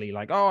actually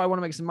like, oh, I want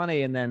to make some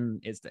money. And then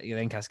it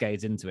then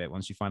cascades into it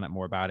once you find out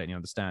more about it and you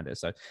understand it.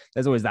 So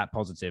there's always that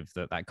positive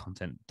that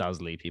content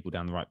does lead people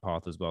down the right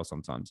path as well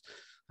sometimes.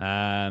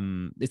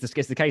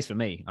 It's the case for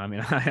me. I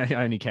mean, I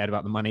only cared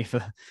about the money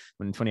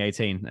in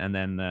 2018. And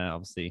then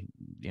obviously,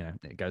 you know,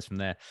 it goes from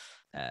there.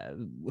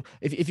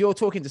 If you're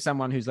talking to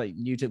someone who's like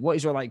new to, what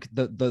is your like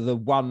the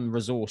one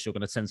resource you're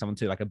going to send someone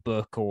to, like a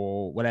book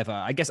or whatever?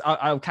 I guess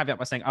I'll caveat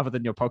by saying other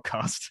than your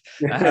podcast,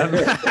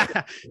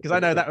 because I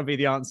know that would be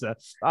the answer.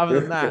 Other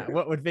than that,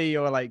 what would be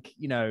your like,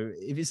 you know,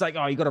 if it's like,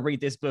 oh, you got to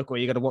read this book or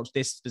you got to watch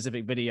this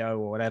specific video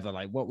or whatever,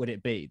 like what would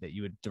it be that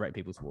you would direct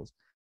people towards?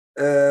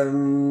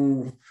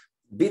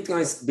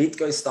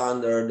 Bitcoin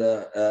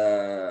Standard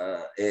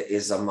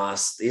is a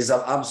must,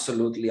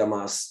 absolutely a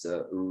must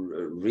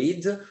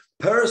read.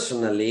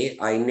 Personally,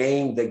 I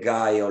named the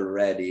guy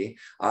already.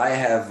 I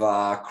have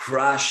a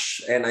crush,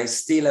 and I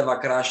still have a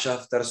crush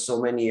after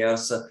so many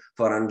years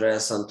for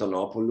Andreas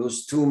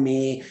Antonopoulos. To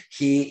me,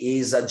 he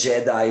is a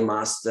Jedi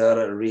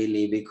master,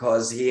 really,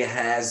 because he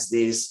has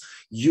this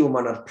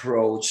human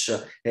approach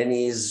and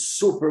he's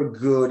super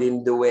good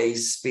in the way he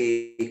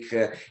speaks.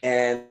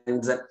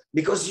 And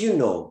because, you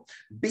know,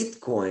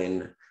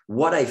 Bitcoin,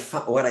 what I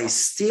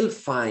still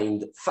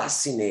find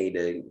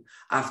fascinating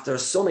after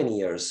so many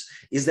years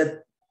is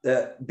that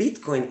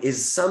Bitcoin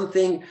is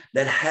something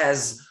that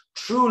has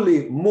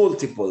truly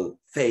multiple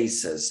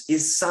faces,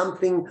 is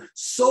something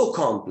so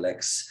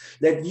complex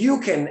that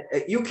you can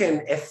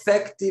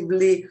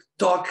effectively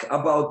talk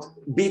about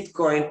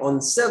Bitcoin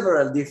on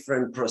several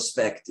different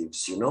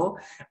perspectives. You know,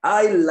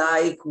 I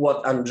like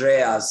what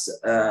Andreas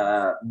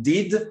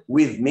did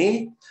with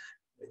me.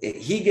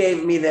 He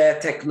gave me the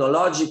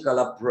technological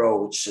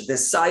approach, the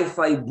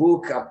sci-fi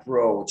book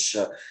approach,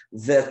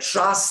 the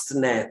trust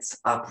net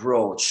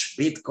approach.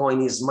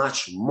 Bitcoin is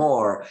much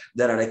more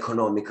than an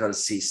economical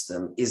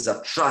system, it's a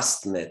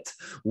trust net.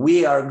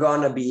 We are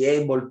going to be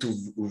able to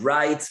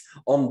write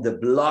on the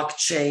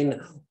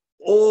blockchain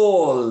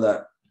all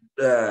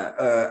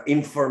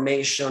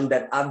information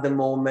that at the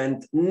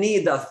moment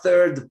need a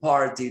third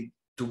party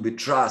to be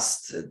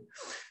trusted.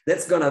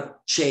 That's going to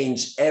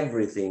change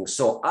everything.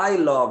 So I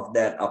love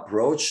that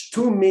approach.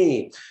 To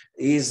me,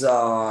 is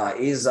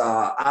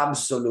a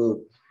absolute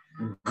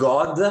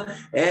god.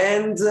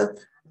 And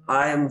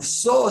I am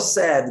so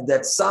sad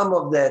that some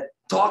of the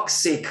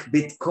toxic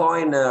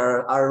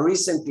Bitcoiner are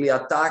recently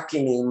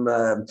attacking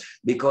him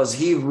because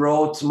he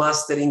wrote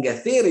Mastering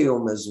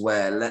Ethereum as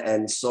well.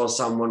 And so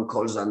someone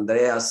calls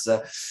Andreas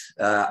a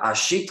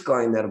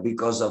shitcoiner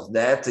because of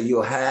that.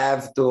 You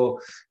have to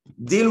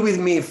deal with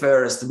me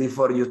first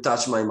before you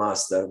touch my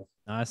master.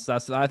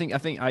 That's I think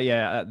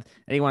yeah,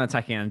 anyone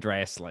attacking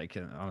Andreas, like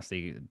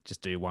honestly,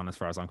 just do one as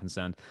far as I'm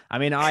concerned. I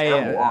mean,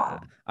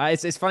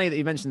 it's funny that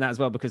you mentioned that as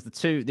well, because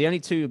the only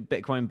two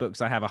Bitcoin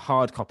books I have a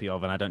hard copy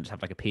of, and I don't just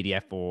have like a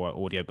PDF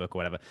or audio book or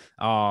whatever,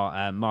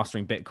 are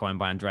Mastering Bitcoin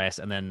by Andreas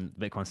and then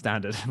Bitcoin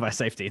Standard by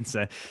Safety. And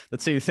so the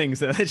two things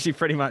that literally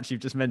pretty much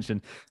you've just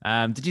mentioned.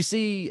 Did you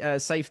see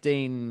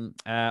Safety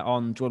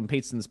on Jordan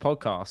Peterson's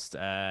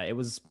podcast? It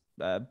was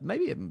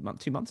maybe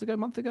 2 months ago,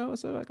 month ago or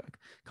so. I can't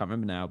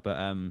remember now, but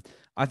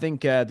I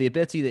think the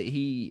ability that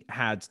he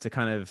had to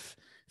kind of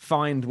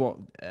find what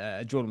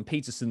Jordan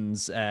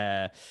Peterson's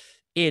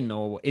in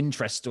or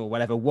interest or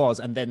whatever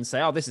was, and then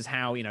say, oh, this is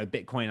how, you know,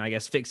 Bitcoin, I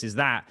guess, fixes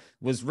that,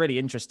 was really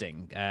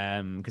interesting,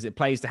 because it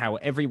plays to how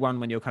everyone,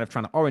 when you're kind of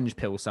trying to orange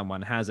pill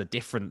someone, has a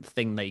different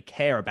thing they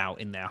care about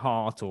in their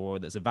heart or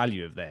that's a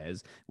value of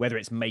theirs, whether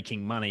it's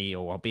making money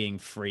or being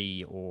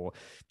free or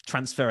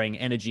transferring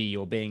energy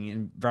or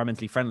being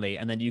environmentally friendly,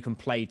 and then you can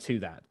play to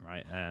that,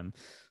 right?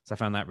 So I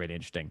found that really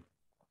interesting.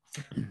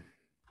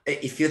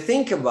 If you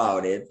think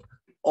about it,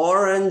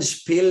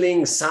 orange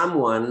pilling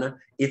someone,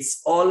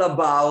 it's all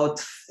about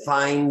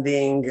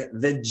finding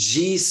the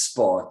G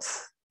spot.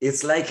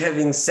 It's like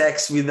having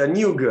sex with a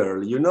new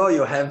girl. You know,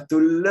 you have to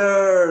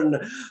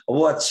learn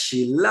what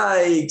she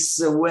likes,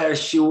 where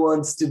she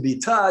wants to be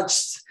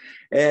touched.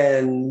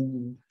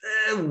 And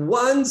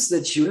once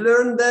that you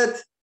learn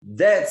that,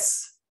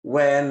 that's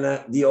when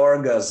the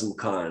orgasm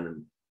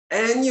comes.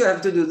 And you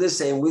have to do the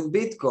same with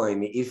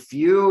Bitcoin. If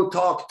you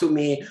talk to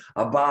me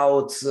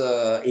about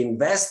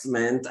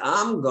investment,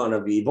 I'm going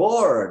to be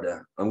bored.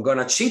 I'm going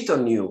to cheat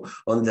on you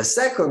on the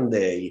second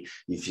day.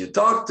 If you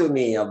talk to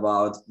me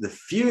about the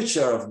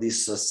future of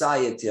this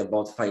society,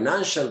 about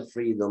financial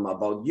freedom,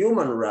 about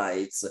human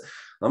rights,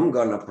 I'm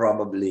going to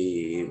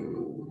probably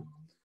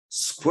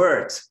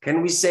squirt.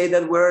 Can we say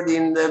that word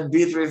in the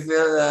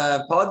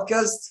Bitrefill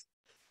podcast?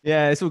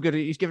 Yeah, it's all good.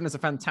 He's given us a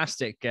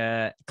fantastic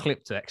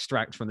clip to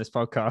extract from this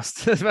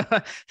podcast.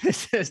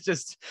 This is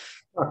just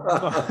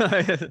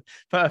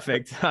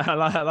perfect. I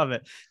love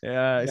it.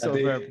 Yeah,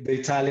 the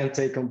Italian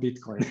take on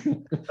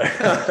Bitcoin.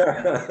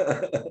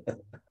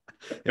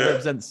 It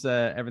represents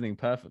everything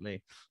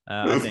perfectly,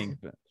 I think.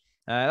 But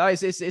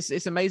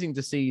it's amazing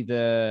to see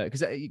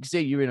because you can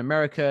see you're in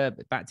America,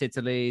 back to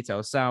Italy, to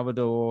El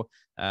Salvador.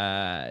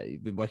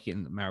 You've been working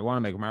in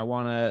medical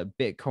marijuana,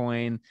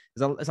 Bitcoin.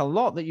 There's a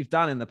lot that you've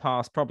done in the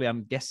past. Probably,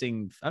 I'm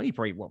guessing only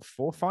probably 4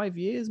 or 5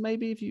 years,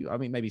 maybe.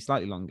 Maybe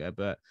slightly longer,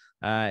 but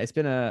it's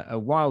been a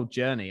wild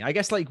journey. I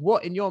guess, like,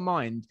 what in your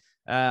mind?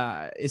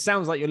 It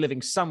sounds like you're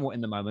living somewhat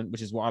in the moment,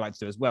 which is what I like to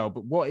do as well.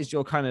 But what is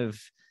your kind of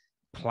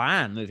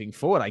plan moving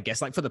forward? I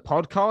guess, like, for the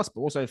podcast, but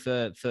also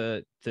for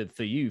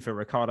you, for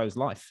Riccardo's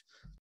life.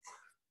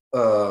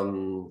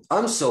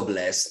 I'm so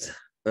blessed.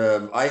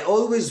 I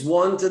always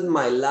wanted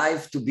my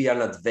life to be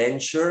an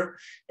adventure,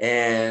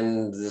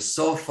 and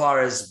so far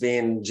has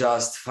been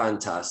just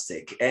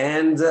fantastic.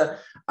 And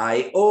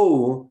I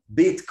owe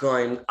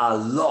Bitcoin a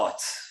lot,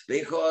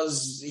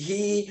 because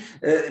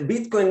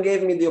Bitcoin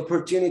gave me the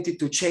opportunity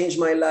to change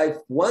my life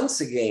once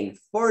again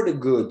for the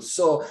good.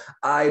 So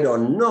I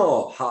don't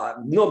know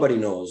nobody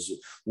knows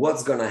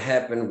what's going to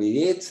happen with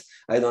it.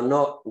 I don't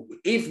know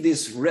if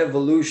this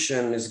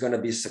revolution is going to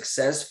be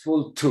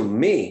successful. To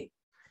me,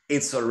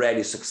 it's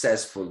already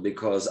successful,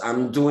 because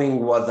I'm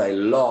doing what I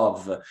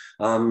love.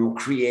 I'm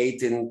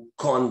creating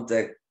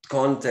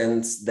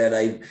contents that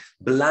I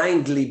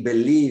blindly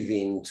believe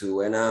into.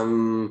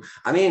 And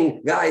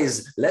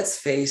guys, let's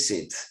face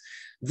it.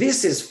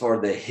 This is for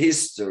the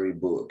history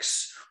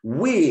books.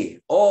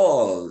 We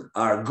all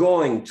are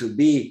going to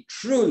be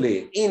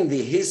truly in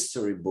the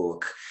history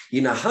book.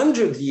 In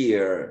 100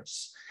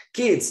 years,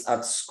 kids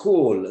at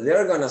school,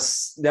 they're gonna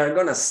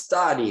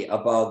study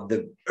about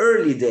the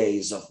early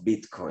days of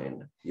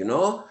Bitcoin,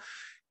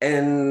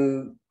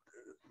 and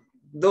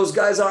those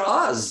guys are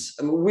us.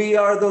 We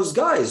are those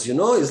guys,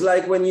 It's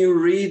like when you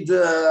read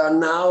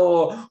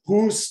now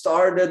who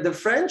started the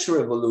French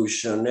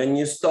Revolution, and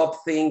you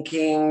stop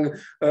thinking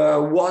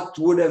what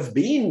would have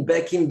been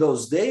back in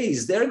those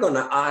days. They're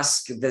gonna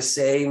ask the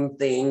same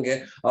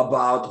thing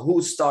about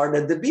who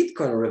started the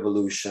Bitcoin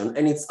revolution,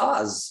 and it's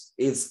us.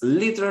 It's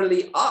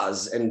literally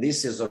us. And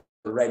this is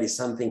already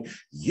something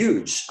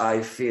huge.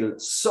 I feel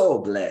so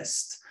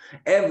blessed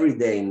every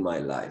day in my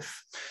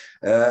life.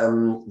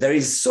 There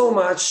is so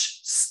much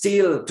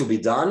still to be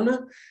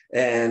done.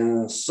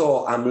 And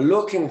so I'm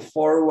looking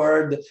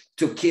forward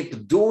to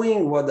keep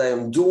doing what I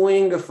am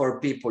doing for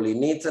people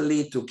in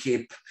Italy, to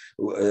keep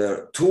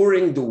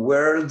touring the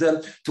world,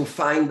 to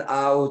find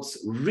out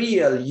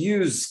real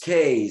use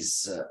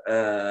case,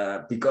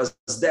 because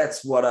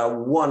that's what I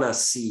want to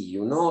see.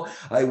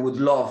 I would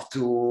love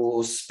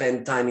to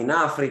spend time in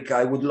Africa.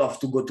 I would love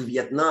to go to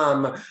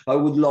Vietnam. I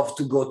would love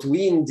to go to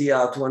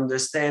India to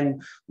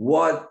understand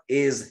what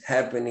is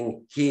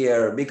happening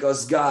here.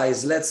 Because,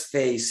 guys, let's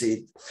face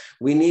it,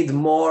 we need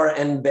more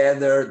and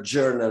better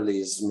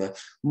journalism.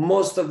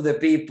 Most of the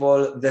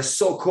people, the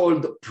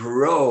so-called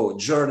pro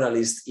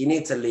journalists in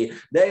Italy,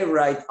 they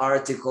write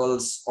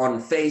articles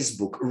on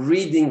Facebook,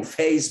 reading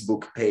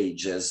Facebook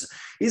pages.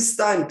 It's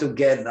time to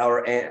get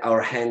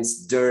our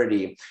hands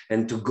dirty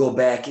and to go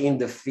back in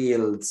the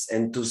fields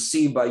and to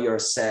see by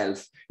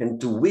yourself and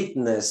to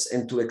witness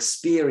and to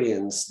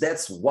experience.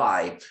 That's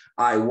why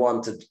I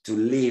wanted to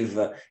live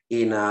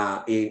in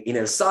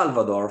El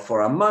Salvador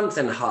for a month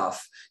and a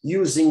half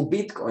using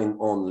Bitcoin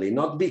only,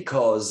 not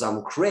because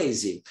I'm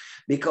crazy,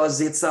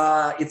 because it's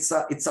a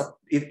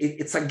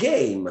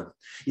game.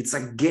 It's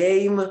a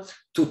game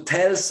to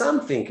tell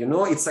something,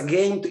 it's a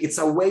game, it's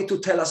a way to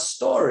tell a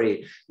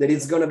story that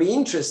it's going to be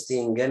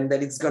interesting and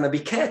that it's going to be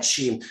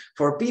catchy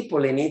for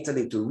people in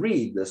Italy to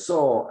read.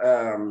 So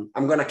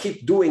I'm going to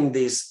keep doing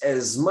this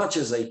as much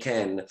as I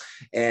can,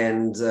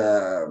 and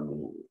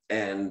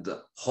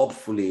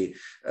hopefully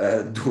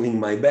doing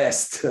my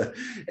best.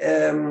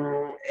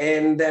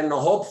 And then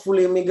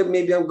hopefully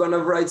maybe I'm going to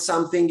write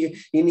something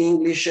in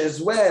English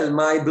as well.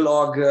 My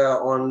blog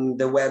on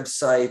the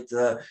website,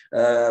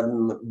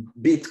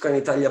 Bitcoin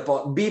Italia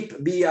Podcast,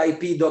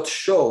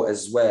 BIP.show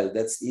as well.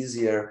 That's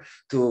easier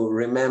to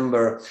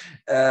remember.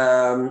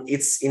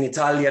 It's in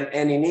Italian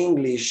and in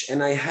English.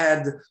 And I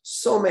had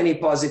so many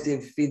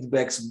positive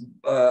feedbacks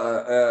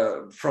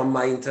from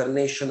my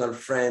international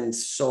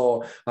friends.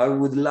 So I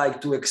would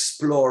like to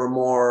explore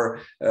more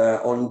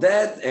on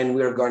that. And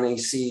we're going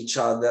to see each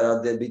other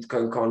at the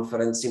Bitcoin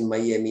conference in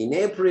Miami in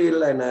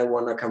April. And I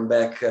want to come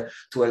back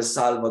to El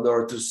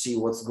Salvador to see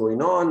what's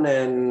going on.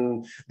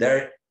 And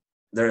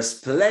there's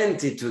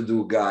plenty to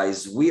do,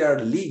 guys. We are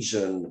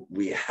legion.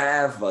 We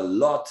have a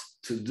lot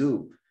to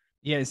do.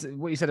 Yes,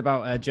 what you said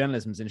about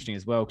journalism is interesting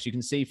as well, because you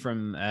can see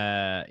from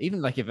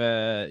even like if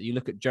you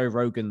look at Joe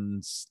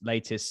Rogan's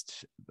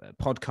latest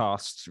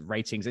podcast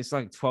ratings, it's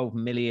like 12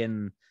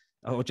 million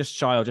or just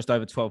shy or just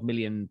over 12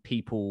 million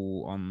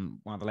people on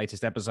one of the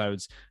latest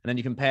episodes. And then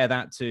you compare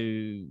that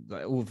to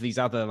like, all of these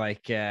other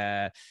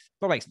CNBC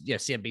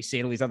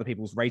and all these other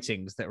people's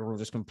ratings that are all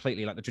just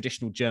completely like the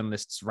traditional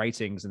journalists'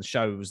 ratings and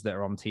shows that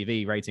are on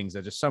TV ratings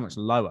are just so much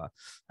lower.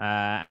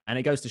 And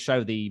it goes to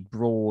show the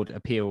broad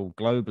appeal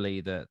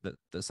globally that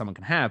someone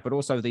can have, but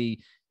also the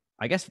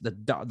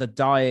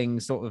dying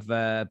sort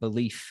of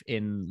belief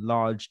in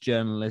large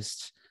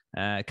journalist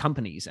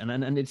companies.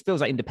 And it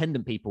feels like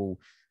independent people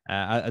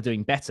are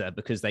doing better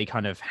because they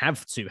kind of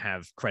have to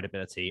have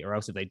credibility, or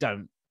else if they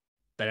don't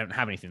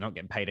have anything, they're not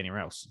getting paid anywhere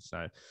else.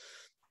 So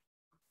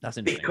that's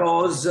interesting.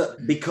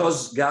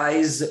 Because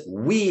guys,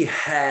 we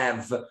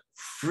have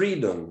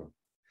freedom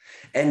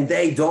and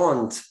they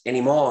don't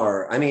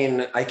anymore. I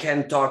mean, I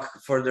can't talk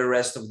for the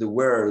rest of the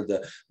world,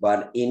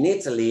 but in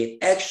Italy,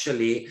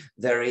 actually,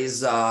 there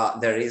is a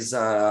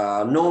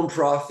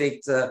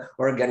non-profit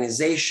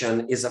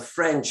organization, is a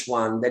French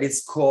one, that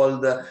is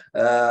called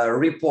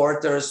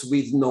Reporters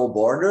with No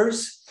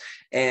Borders.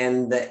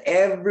 And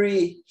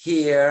every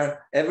year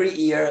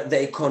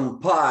they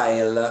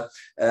compile,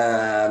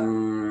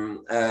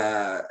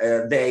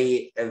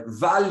 they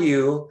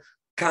value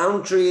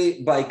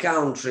country by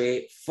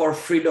country for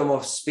freedom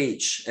of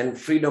speech and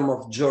freedom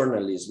of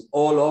journalism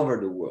all over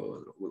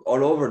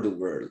the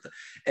world.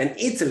 And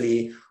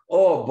Italy,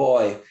 oh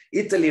boy,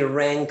 Italy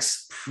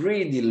ranks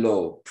pretty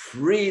low,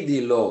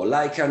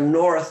 like a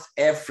North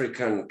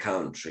African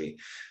country.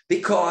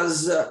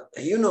 Because,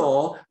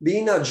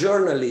 being a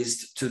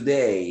journalist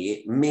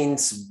today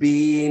means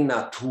being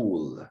a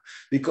tool,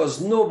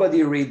 because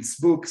nobody reads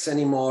books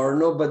anymore.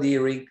 Nobody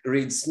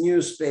reads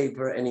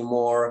newspaper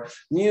anymore.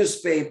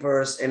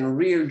 Newspapers and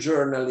real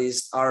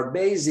journalists are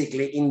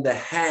basically in the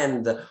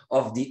hand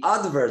of the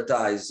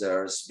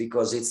advertisers,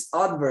 because it's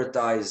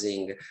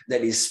advertising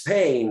that is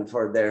paying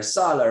for their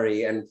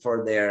salary and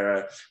for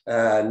their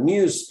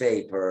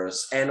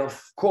newspapers. And of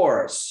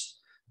course,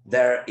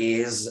 there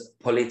is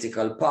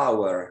political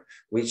power,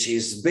 which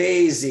is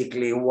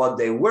basically what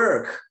they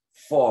work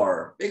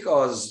for.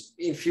 Because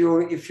if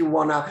you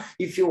wanna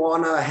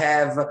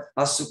have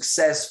a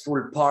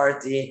successful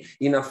party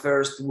in a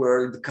first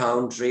world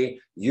country,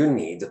 you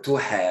need to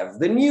have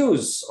the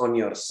news on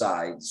your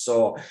side.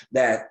 So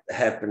that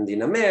happened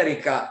in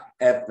America,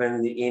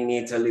 happened in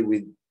Italy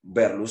with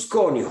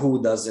Berlusconi.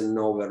 Who doesn't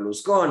know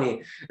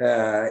Berlusconi,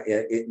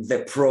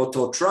 the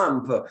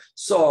proto-Trump?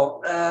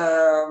 So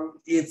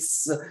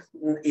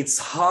it's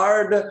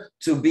hard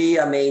to be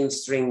a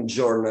mainstream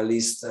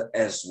journalist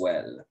as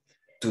well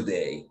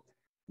today.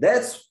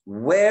 That's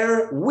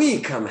where we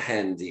come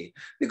handy,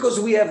 because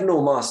we have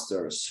no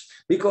masters,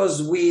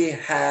 because we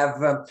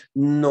have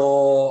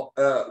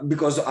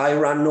because I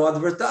run no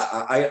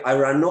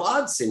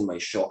ads in my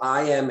show.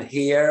 I am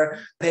here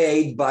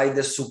paid by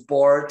the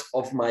support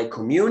of my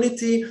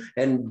community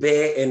and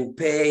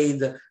paid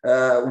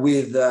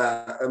with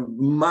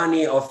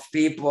money of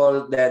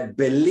people that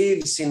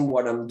believes in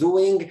what I'm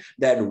doing,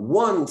 that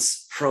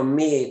wants from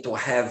me to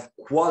have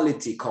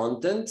quality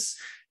contents.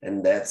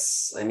 And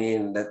that's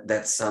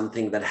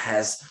something that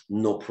has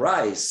no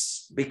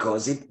price,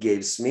 because it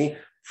gives me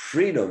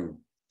freedom.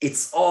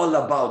 It's all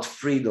about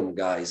freedom,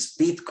 guys.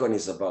 Bitcoin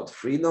is about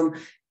freedom.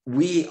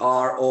 We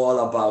are all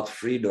about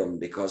freedom,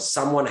 because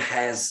someone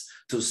has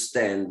to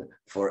stand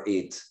for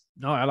it.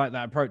 No, I like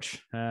that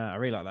approach. I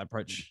really like that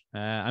approach.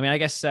 I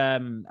guess I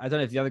don't know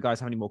if the other guys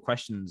have any more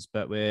questions,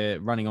 but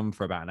we're running on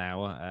for about an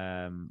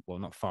hour. Well,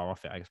 not far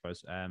off it, I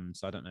suppose.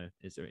 So I don't know.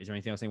 Is there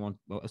anything else anyone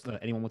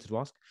wanted to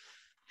ask?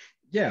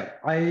 Yeah,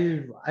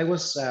 I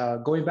was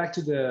going back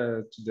to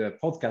the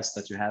podcast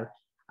that you had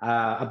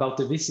about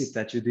the visit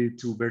that you did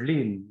to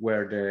Berlin,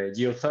 where the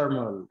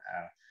geothermal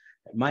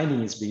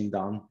mining is being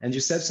done, and you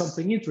said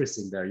something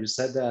interesting there. You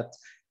said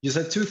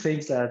two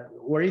things that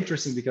were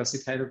interesting, because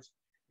it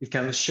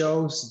kind of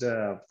shows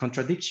the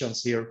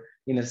contradictions here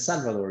in El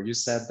Salvador. You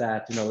said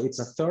that it's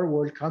a third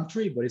world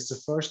country, but it's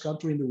the first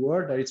country in the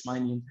world that is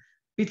mining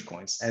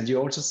Bitcoins, and you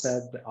also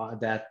said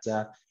that.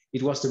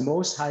 It was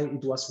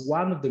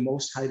one of the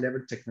most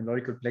high-level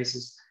technological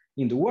places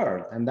in the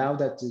world. And now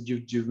that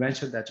you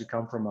mentioned that you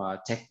come from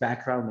a tech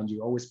background and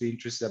you always be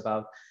interested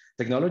about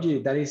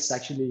technology, that is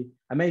actually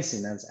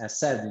amazing. As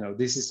said,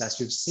 this is,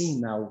 as you've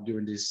seen now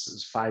during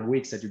these 5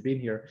 weeks that you've been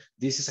here,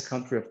 this is a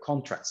country of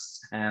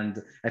contrasts.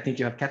 And I think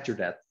you have captured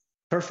that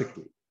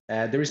perfectly.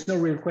 There is no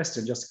real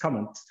question, just a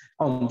comment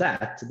on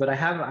that. But I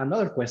have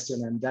another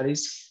question, and that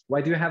is,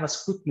 why do you have a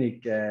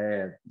Sputnik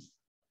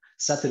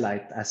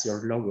satellite as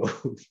your logo?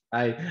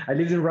 I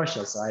lived in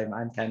Russia, so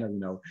I'm kind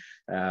of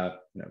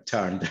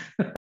turned.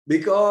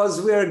 Because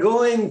we are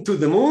going to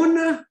the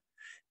moon,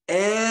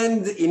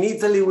 And in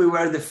Italy, we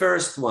were the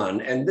first one.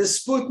 And the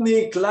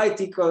Sputnik, like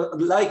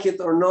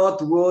it or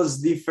not,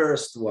 was the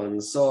first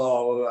one.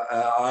 So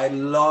I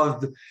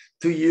loved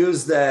to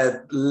use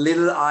that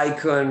little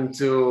icon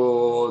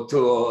to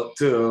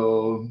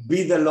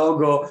be the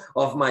logo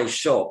of my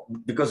shop,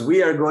 because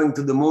we are going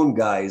to the moon,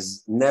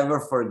 guys.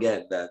 Never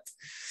forget that.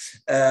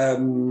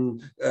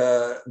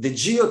 The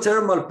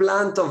geothermal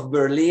plant of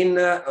Berlin,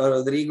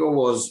 Rodrigo,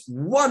 was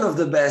one of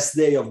the best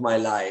day of my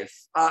life.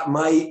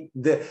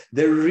 The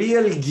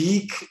real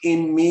geek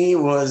in me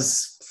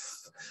was,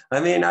 I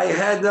mean, I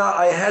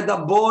had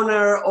a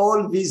boner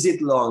all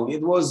visit long.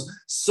 It was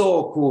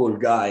so cool,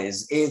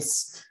 guys.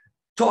 It's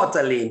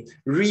totally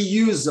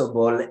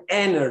reusable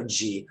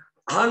energy,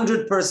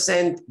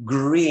 100%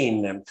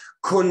 green,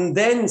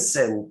 condensed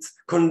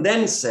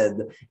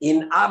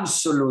in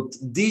absolute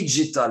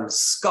digital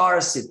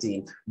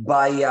scarcity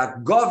by a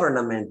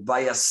government,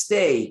 by a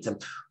state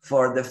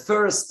for the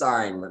first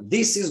time.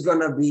 This is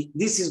gonna be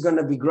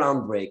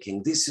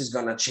groundbreaking. This is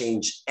gonna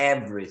change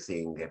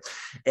everything.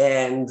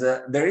 And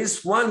there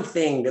is one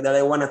thing that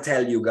I want to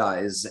tell you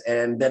guys,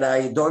 and that I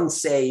don't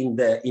say in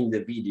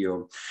the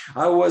video.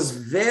 I was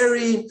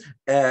very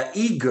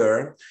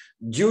eager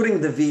during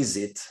the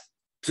visit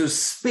to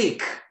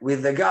speak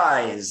with the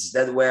guys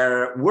that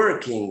were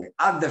working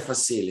at the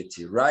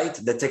facility, right?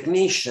 The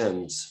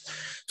technicians,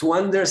 to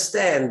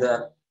understand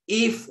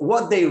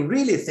what they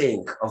really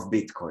think of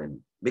Bitcoin,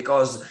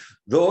 because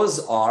those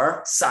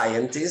are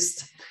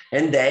scientists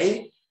and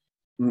they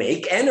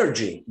make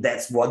energy.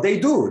 That's what they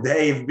do.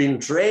 They've been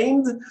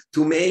trained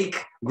to make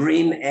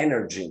green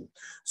energy.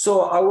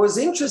 So I was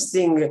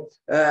interesting.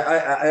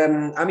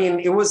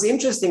 It was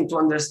interesting to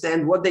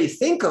understand what they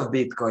think of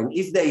Bitcoin,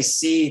 if they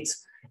see it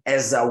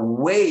as a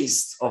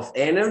waste of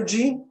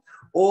energy,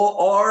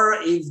 or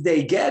if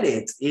they get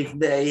it, if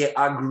they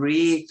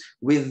agree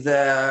with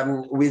the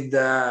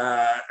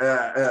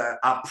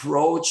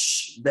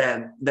approach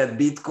that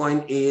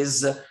Bitcoin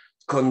is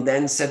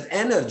condensed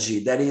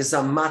energy, that is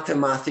a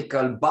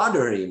mathematical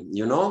battery,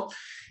 you know?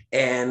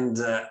 And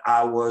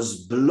I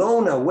was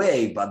blown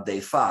away by the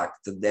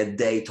fact that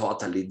they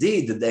totally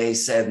did. They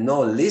said,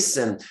 no,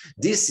 listen,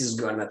 this is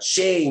gonna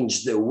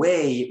change the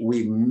way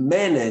we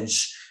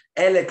manage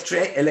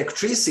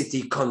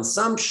electricity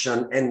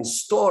consumption and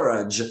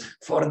storage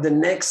for the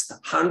next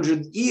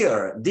 100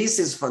 years. This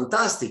is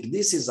fantastic.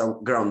 This is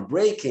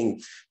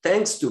groundbreaking.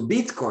 Thanks to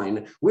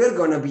Bitcoin, we're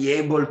going to be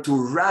able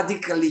to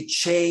radically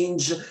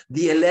change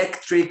the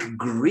electric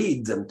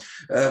grid.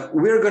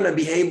 We're going to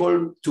be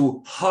able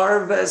to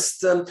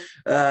harvest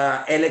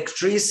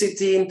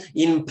electricity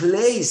in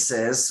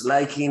places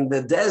like in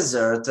the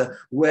desert,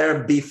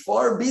 where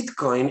before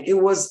Bitcoin, it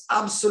was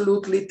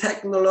absolutely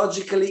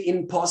technologically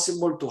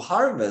impossible to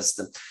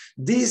harvest.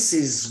 This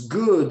is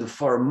good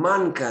for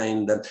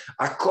mankind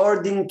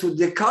according to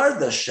the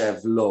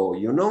Kardashev law,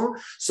 you know?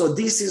 So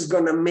this is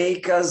going to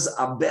make us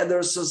a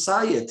better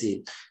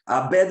society,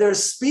 a better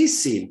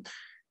species.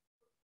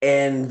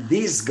 And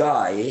this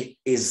guy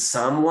is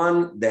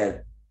someone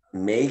that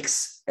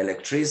makes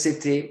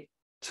electricity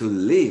to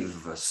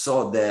live.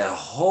 So the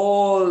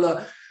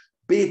whole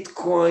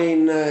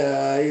Bitcoin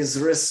is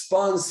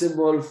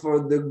responsible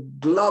for the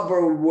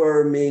global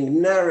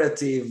warming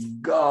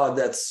narrative. God,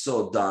 that's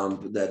so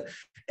dumb that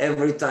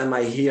every time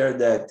I hear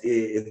that,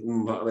 it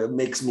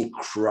makes me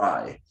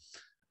cry.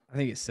 I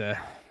think it's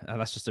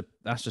that's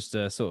just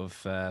a sort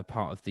of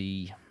part of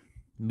the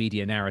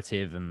media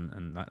narrative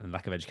and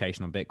lack of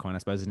education on Bitcoin, I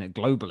suppose, isn't it?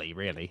 Globally,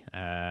 really.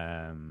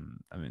 I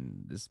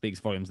mean, it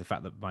speaks volumes the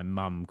fact that my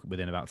mum,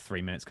 within about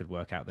 3 minutes, could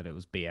work out that it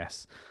was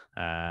BS.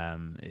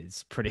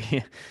 It's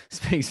pretty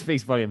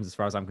speaks volumes as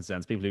far as I'm concerned.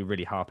 It's people who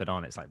really harp it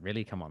on. It's like,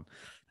 really, come on,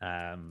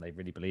 they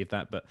really believe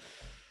that. But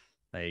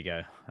there you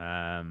go.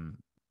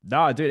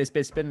 No, dude, it's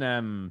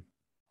been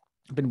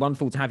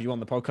wonderful to have you on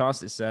the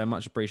podcast. It's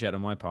much appreciated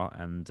on my part,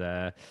 and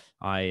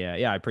I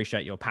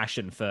appreciate your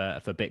passion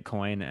for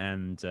Bitcoin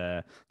and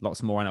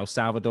lots more in El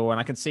Salvador. And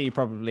I can see you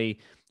probably,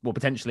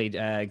 potentially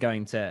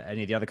going to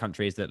any of the other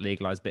countries that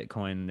legalize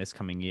Bitcoin this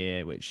coming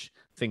year, which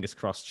fingers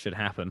crossed should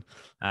happen.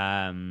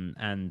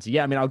 And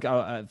yeah, I mean, I'll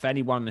go for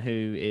anyone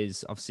who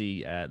is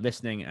obviously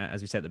listening,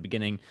 as we said at the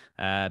beginning,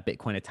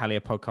 Bitcoin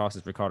Italia Podcast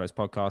is Riccardo's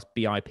podcast,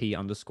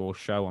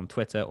 BIP_show on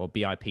Twitter, or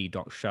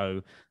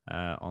BIP.show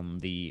on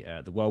the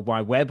World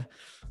Wide Web.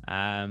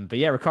 But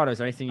yeah, Riccardo, is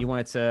there anything you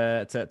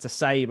wanted to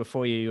say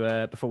before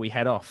we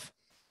head off?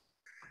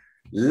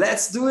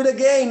 Let's do it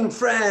again,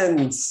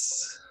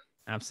 friends.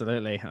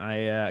 Absolutely.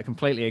 I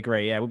completely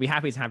agree. Yeah, we'll be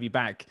happy to have you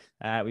back.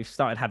 We've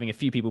started having a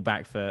few people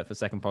back for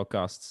second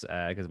podcasts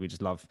because we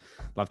just love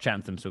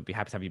chatting to them. So we'll be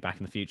happy to have you back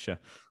in the future.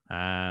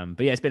 But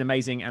yeah, it's been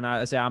amazing. And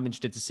I'm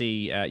interested to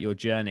see your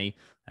journey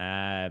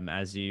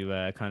as you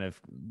kind of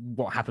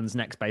what happens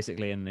next,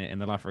 basically, in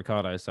the life of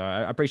Riccardo. So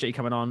I appreciate you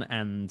coming on.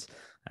 And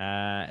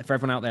for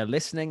everyone out there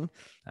listening,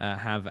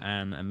 have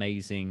an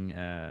amazing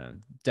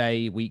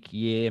day, week,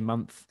 year,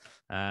 month.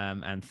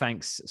 And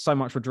thanks so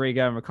much,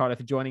 Rodrigo and Riccardo,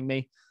 for joining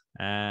me.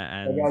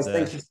 Hey guys,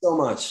 thank you so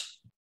much.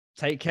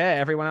 Take care,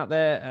 everyone out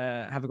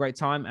there. Have a great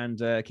time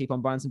and keep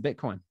on buying some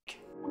Bitcoin.